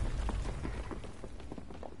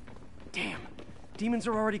 Damn. Demons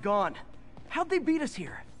are already gone. How'd they beat us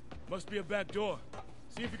here? Must be a back door.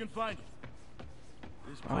 See if you can find it.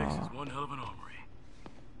 This place is one hell of an armory.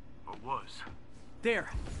 Or was. There.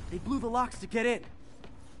 They blew the locks to get in.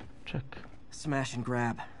 Check. Smash and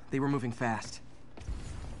grab. They were moving fast.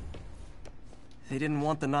 They didn't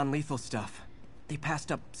want the non-lethal stuff. They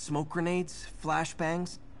passed up smoke grenades,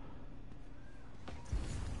 flashbangs.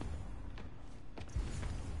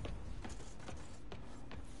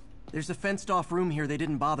 There's a fenced-off room here they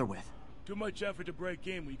didn't bother with. Too much effort to break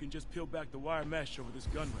in when you can just peel back the wire mesh over this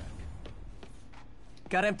gun rack.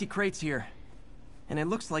 Got empty crates here. And it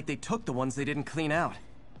looks like they took the ones they didn't clean out.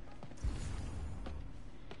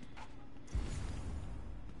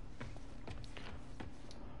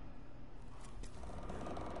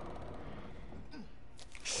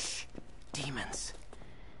 Shh. Demons.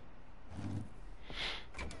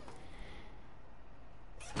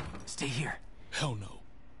 Stay here. Hell no.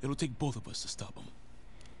 It'll take both of us to stop them.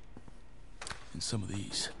 And some of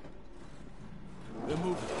these. They're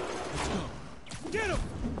moving. Let's go. Get him!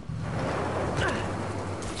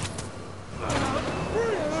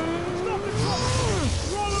 Stop the truck!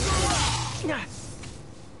 Roll him around!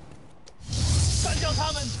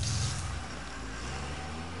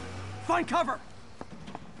 Find cover!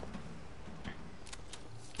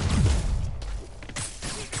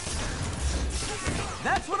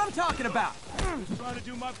 That's what I'm talking about! Just trying to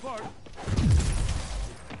do my part.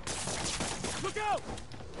 Look out!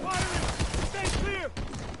 Firing! Stay clear!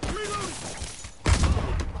 Reloading!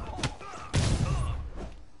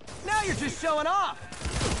 Now you're just showing off!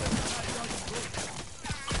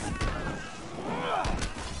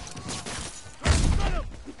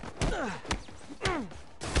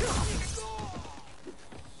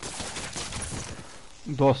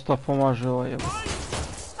 Dosta pomažila je.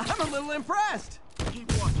 I'm a little impressed!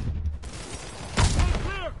 Keep watching. Stay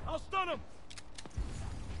clear! I'll stun him!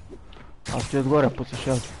 A ti od gore pucaš,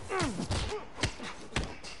 jel?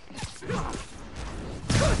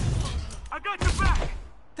 I got your back!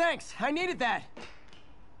 Thanks, I needed that.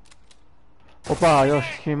 Opa, još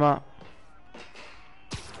ih ima.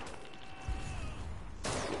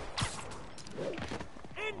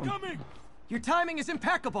 Incoming! Your timing is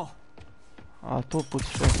impeccable. A tu put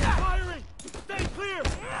še. Firing! Stay clear!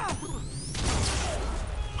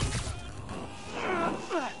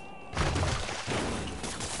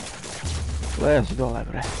 Lezi dole,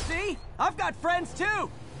 bre. See? I've got friends too!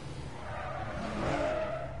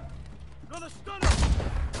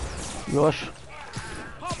 Još.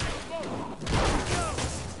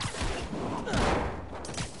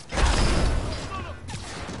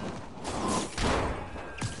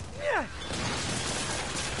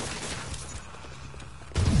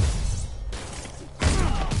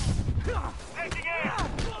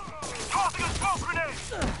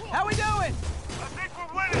 How we doing?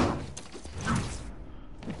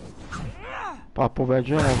 Pa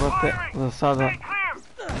pobeđujemo, brate, za sada.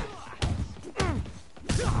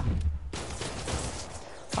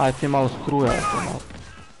 Ajde ti malo struja, ajde malo.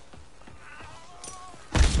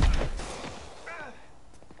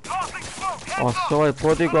 O, se ovaj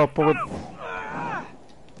podigao, pogod...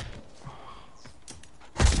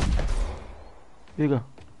 Vidi ga.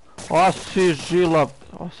 A si žila...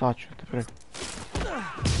 O, sad ću te preko.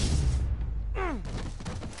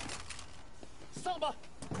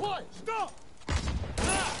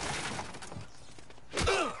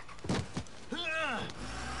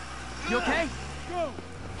 You okay? Go!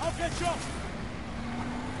 I'll catch up!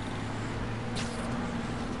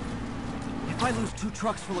 If I lose 2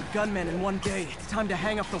 trucks full of gunmen in one day, it's time to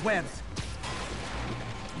hang up the webs.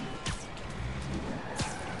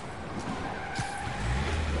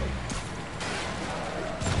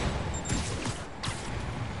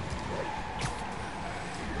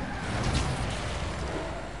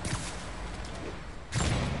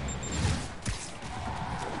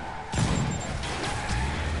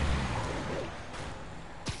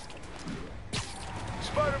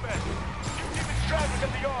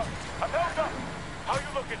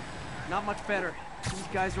 Not much better. These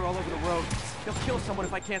guys are all over the road. They'll kill someone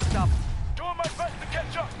if I can't stop them. Doing my best to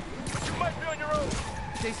catch up, but you might be on your own.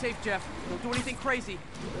 Stay safe, Jeff. Don't do anything crazy.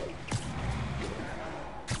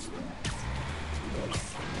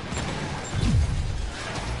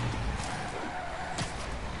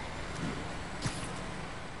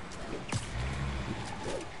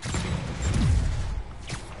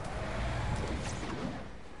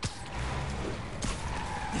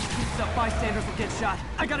 Bystanders will get shot.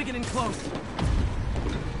 I gotta get in close.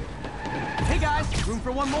 Hey guys, room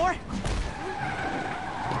for one more?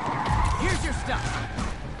 Here's your stuff.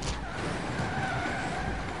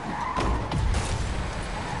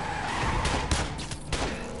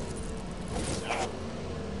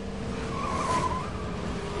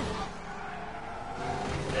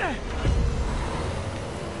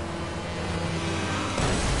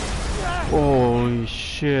 Holy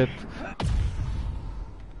shit.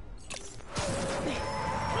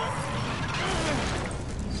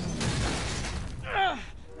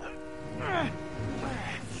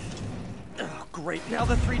 Great, now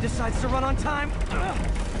the 3 decides to run on time.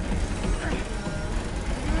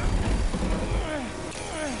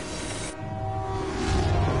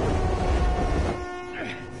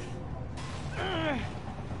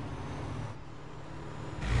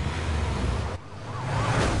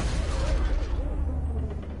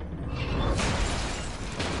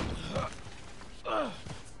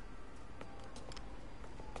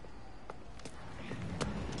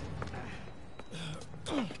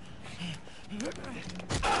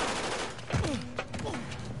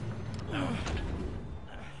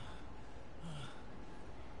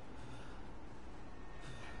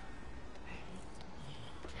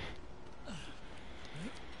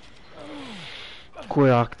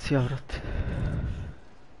 Koja akcija, vrate.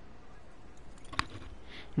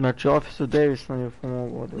 Znači, Officer Davis nam je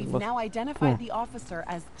pomogao. We've now identified the officer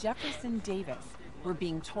as Jefferson Davis. We're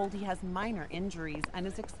being told he has minor injuries and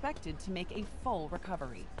is expected to make a full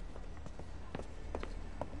recovery.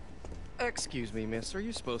 Excuse me, miss. Are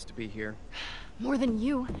you supposed to be here? More than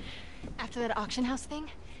you. After that auction house thing,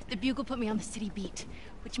 the Bugle put me on the city beat,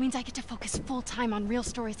 which means I get to focus full time on real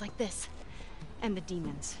stories like this. And the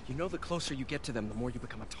demons. You know the closer you get to them, the more you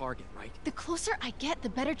become a target, right? The closer I get, the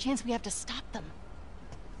better chance we have to stop them.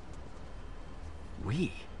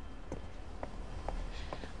 We?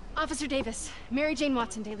 Officer Davis, Mary Jane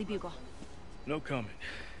Watson, Daily Bugle. No comment.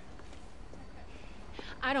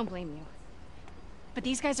 I don't blame you. But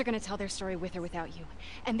these guys are gonna tell their story with or without you.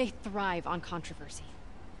 And they thrive on controversy.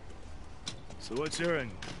 So what's your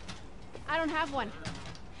angle? I don't have one.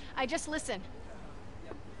 I just listen.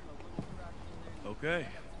 Okay.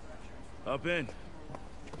 Hop in.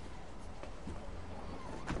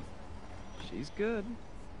 She's good.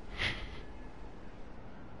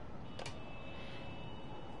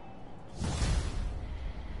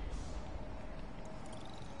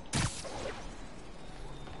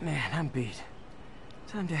 Man, I'm beat.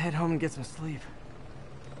 Time to head home and get some sleep.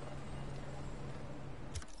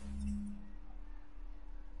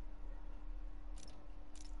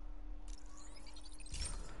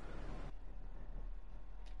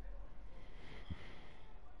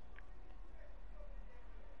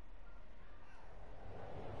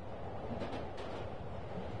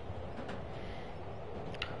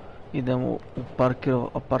 Idemo u Parkerov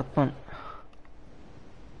apartman.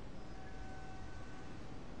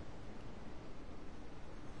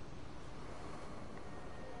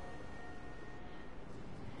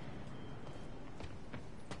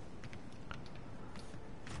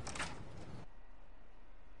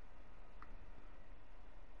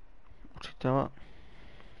 Čitava.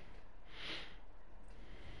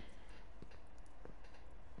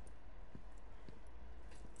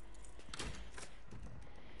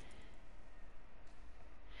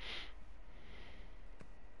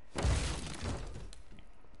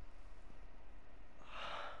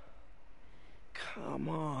 Come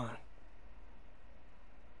on.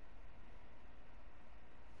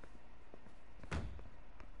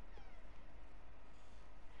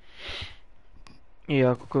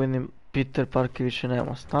 Iako ko vidim, Peter Parker više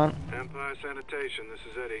nema stan. Empire Sanitation, this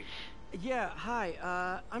is Eddie. Yeah, hi.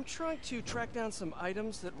 I'm trying to track down some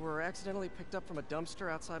items that were accidentally picked up from a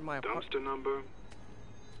dumpster outside my apartment. Dumpster number?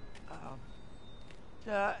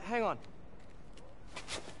 Hang on.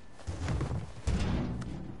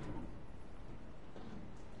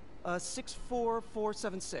 Uh,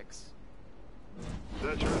 64476.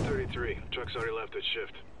 That's Route 33. Truck's already left its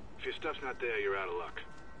shift. If your stuff's not there, you're out of luck.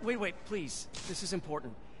 Wait, please. This is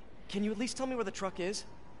important. Can you at least tell me where the truck is?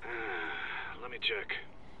 Let me check.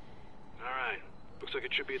 Alright. Looks like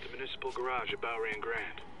it should be at the municipal garage at Bowery and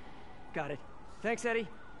Grand. Got it. Thanks, Eddie.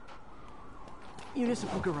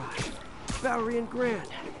 Municipal garage. Bowery and Grand.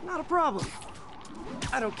 Not a problem.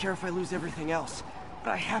 I don't care if I lose everything else,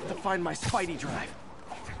 but I have to find my Spidey drive.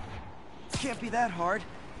 Can't be that hard.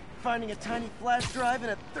 Finding a tiny flash drive in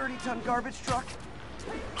a 30-ton garbage truck.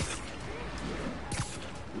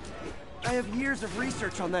 I have years of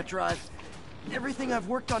research on that drive. Everything I've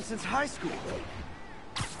worked on since high school.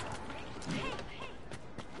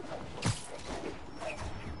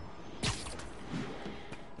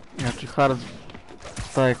 Znači hard,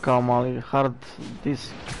 taj je kao mali hard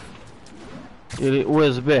disk ili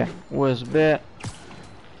USB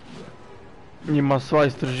ima sva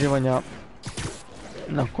istraživanja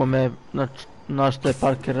na kome, na što je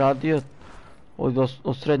Parker radio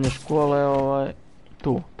od srednje škole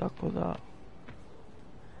tu, tako da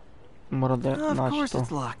mora da naći to. Of course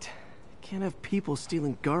it's locked. Can't have people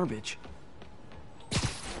stealing garbage.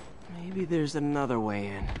 Maybe there's another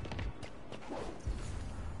way in.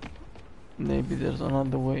 Maybe there's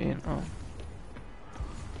another way in.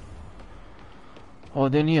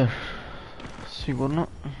 Ovdje nije sigurno.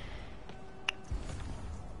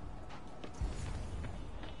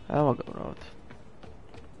 Evo ga, bravo.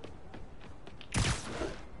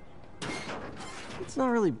 It's not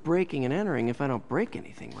really breaking and entering if I don't break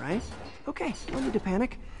anything, right? Okay, no need to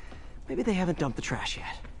panic. Maybe they haven't dumped the trash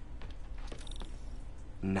yet.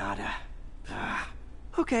 Nada.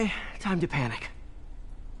 Okay, time to panic.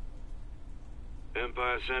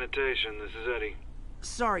 Empire Sanitation, this is Eddie.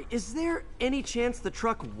 Sorry, is there any chance the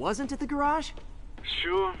truck wasn't at the garage?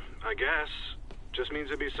 Sure, I guess. Just means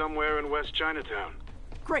it'd be somewhere in West Chinatown.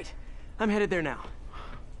 Great. I'm headed there now.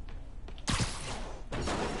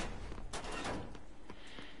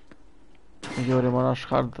 Jurimo naš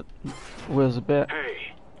hard USB.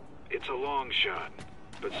 Hey, it's a long shot,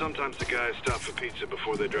 but sometimes the guys stop for pizza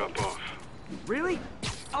before they drop off. Really?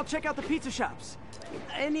 I'll check out the pizza shops.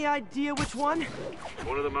 Any idea which one?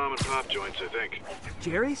 One of the mom and pop joints, I think.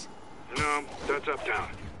 Jerry's? No, that's uptown.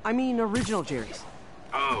 I mean original Jerry's.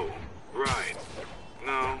 Oh, right.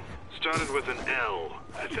 No, started with an L,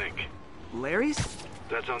 I think. Larry's?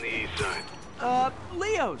 That's on the east side.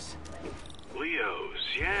 Leo's. Leo's,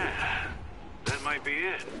 yeah. That might be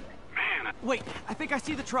it. Man, Wait, I think I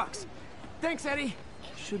see the trucks. Thanks, Eddie.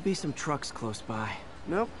 Should be some trucks close by.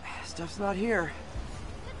 Nope, stuff's not here.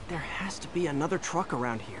 There has to be another truck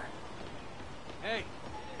around here. Hey!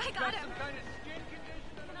 I got him! Kind of skin condition?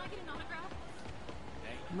 Can I get an autograph?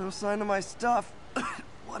 No sign of my stuff.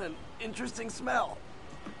 What an interesting smell.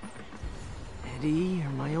 Eddie, you're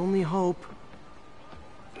my only hope.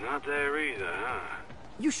 not there either, huh?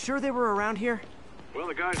 You sure they were around here? Well,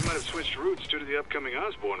 the guys might have switched routes due to the upcoming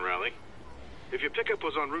Osborn rally. If your pickup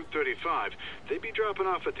was on Route 35, they'd be dropping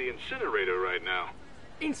off at the incinerator right now.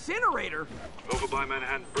 Incinerator? Over by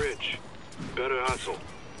Manhattan Bridge. Better hustle.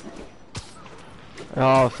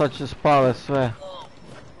 Jao, sad će spale sve.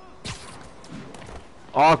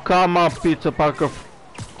 Oh, come on, pizza packer.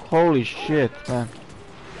 Holy shit, man.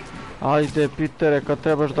 Ajde, Pitere, kad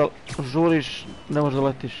trebaš da žuriš, ne možeš da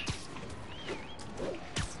letiš.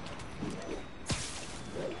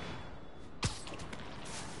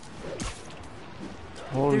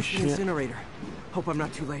 Holy There's shit. the incinerator. Hope I'm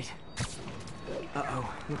not too late.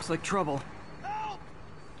 Uh-oh, looks like trouble.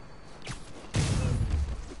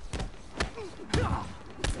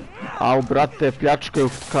 Au, brate, pljačkaju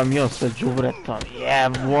kamion sa đuvretom.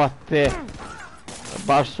 Jebote.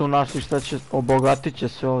 Baš su našli šta će, obogatit će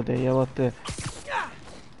se ovdje, jebote.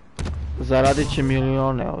 Zaradit će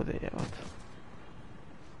milione ovdje, jebote.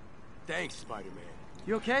 Thanks, Spider-Man.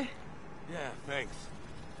 You okay? Yeah, thanks.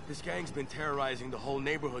 This gang's been terrorizing the whole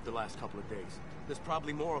neighborhood the last couple of days. There's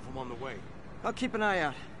probably more of them on the way. I'll keep an eye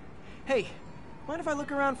out. Hey, mind if I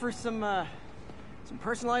look around for some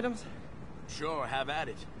personal items? Sure, have at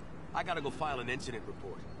it. I gotta go file an incident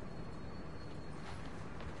report.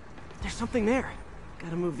 There's something there.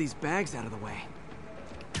 Gotta move these bags out of the way.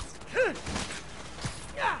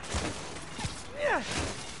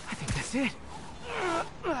 I think that's it.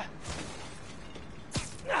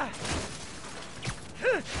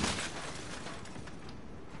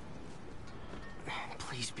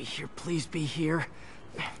 Please be here, please be here.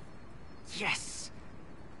 Yes!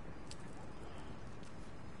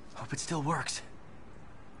 Hope it still works.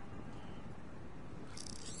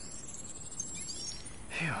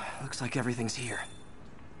 Phew, looks like everything's here.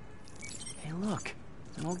 Hey, look,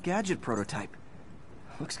 an old gadget prototype.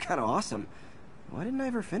 Looks kinda awesome. Why didn't I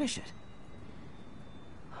ever finish it?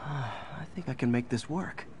 I think I can make this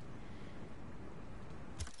work.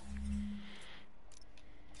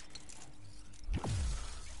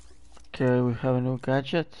 Okay, we have a new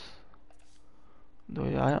gadget. Do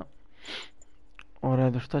jaja. U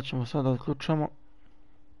redu, šta ćemo sada odključamo?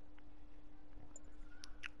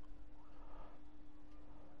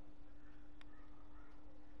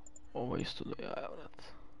 Ovo isto do jaja, vrat.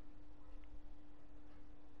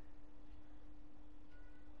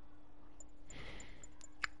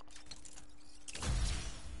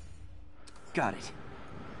 Got it.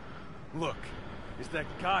 Look, it's that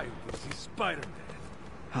guy who thinks he's Spider-Man.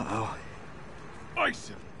 Uh-oh. Ice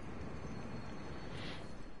him!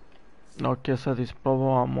 Ok, sad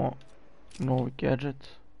isprobavamo novi gadget.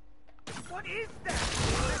 What is that?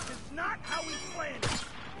 This is not how we planned it.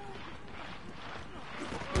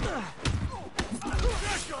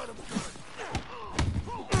 That got him good!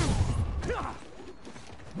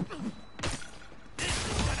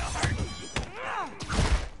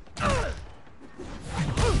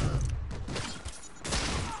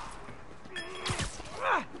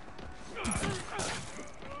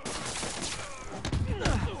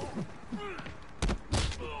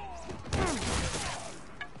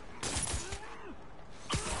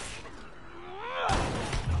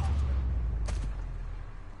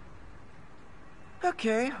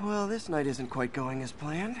 Okay, well, this night isn't quite going as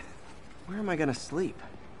planned. Where am I gonna sleep?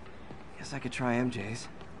 Guess I could try MJ's.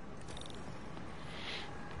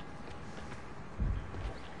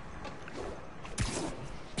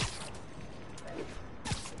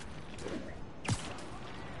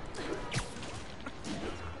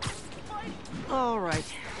 All right,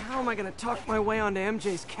 how am I gonna talk my way onto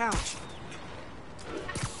MJ's couch?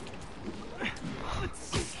 Let's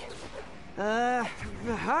see.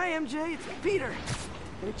 Hi, MJ, it's Peter.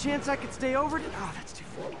 Any chance I could stay over? Oh, that's too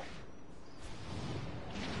formal.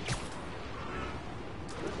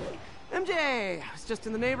 MJ, I was just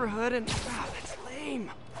in the neighborhood and... Oh, that's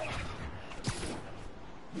lame.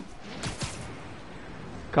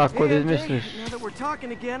 Kako da Hey, izmisliš MJ, now that we're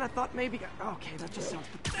talking again, I thought maybe... Okay, that just sounds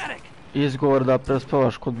pathetic. izgovor da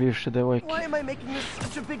prespavaš kod bivše devojke? Why am I making this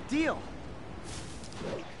such a big deal?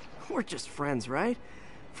 We're just friends, right?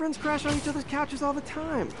 Friends crash on each other's couches all the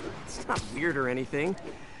time. It's not weird or anything.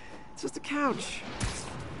 It's just a couch.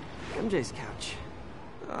 MJ's couch.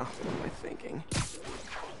 Oh, what am I thinking?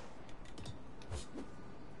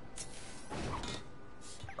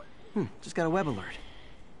 Just got a web alert.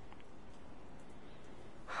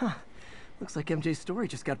 Huh. Looks like MJ's story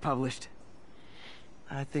just got published.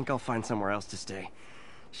 I think I'll find somewhere else to stay.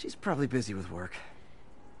 She's probably busy with work.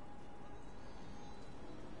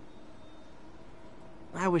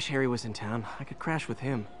 I wish Harry was in town. I could crash with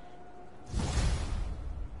him.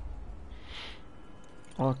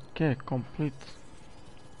 Okay, complete.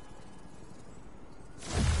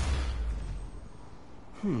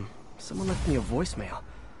 Someone left me a voicemail.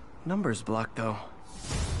 Number's blocked, though.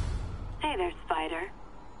 Hey there, Spider.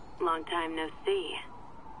 Long time no see.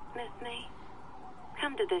 Miss me?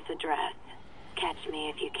 Come to this address. Catch me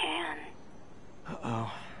if you can.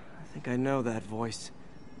 Uh-oh. I think I know that voice.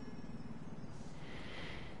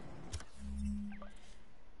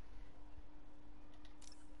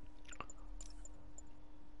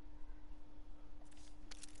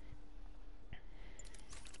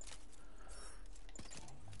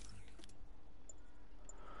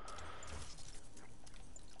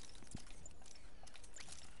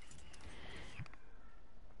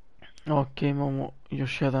 Ok, imamo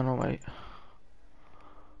još jedan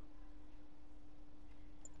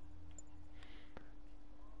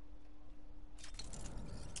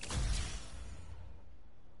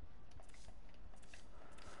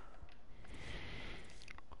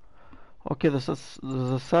Ok,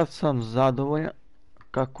 za sad sam zadovoljan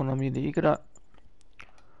kako nam ide igra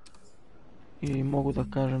i mogu da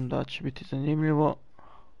kažem da će biti zanimljivo.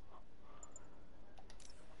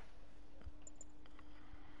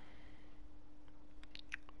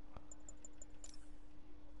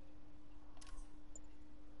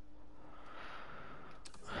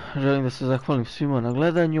 Želim da se zahvalim svima na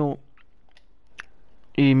gledanju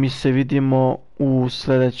i mi se vidimo u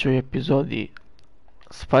sljedećoj epizodi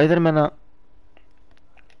Spidermana,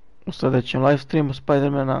 u sljedećem livestreamu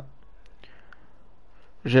Spidermana.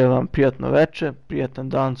 Želim vam prijatno večer, prijatan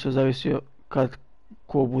dan, sve zavisi kad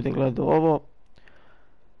ko bude gledao ovo.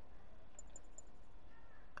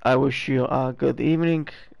 I wish you a good evening,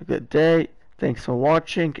 a good day, thanks for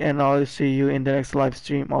watching, and I'll see you in the next live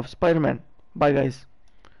stream of Spider-Man. Bye guys.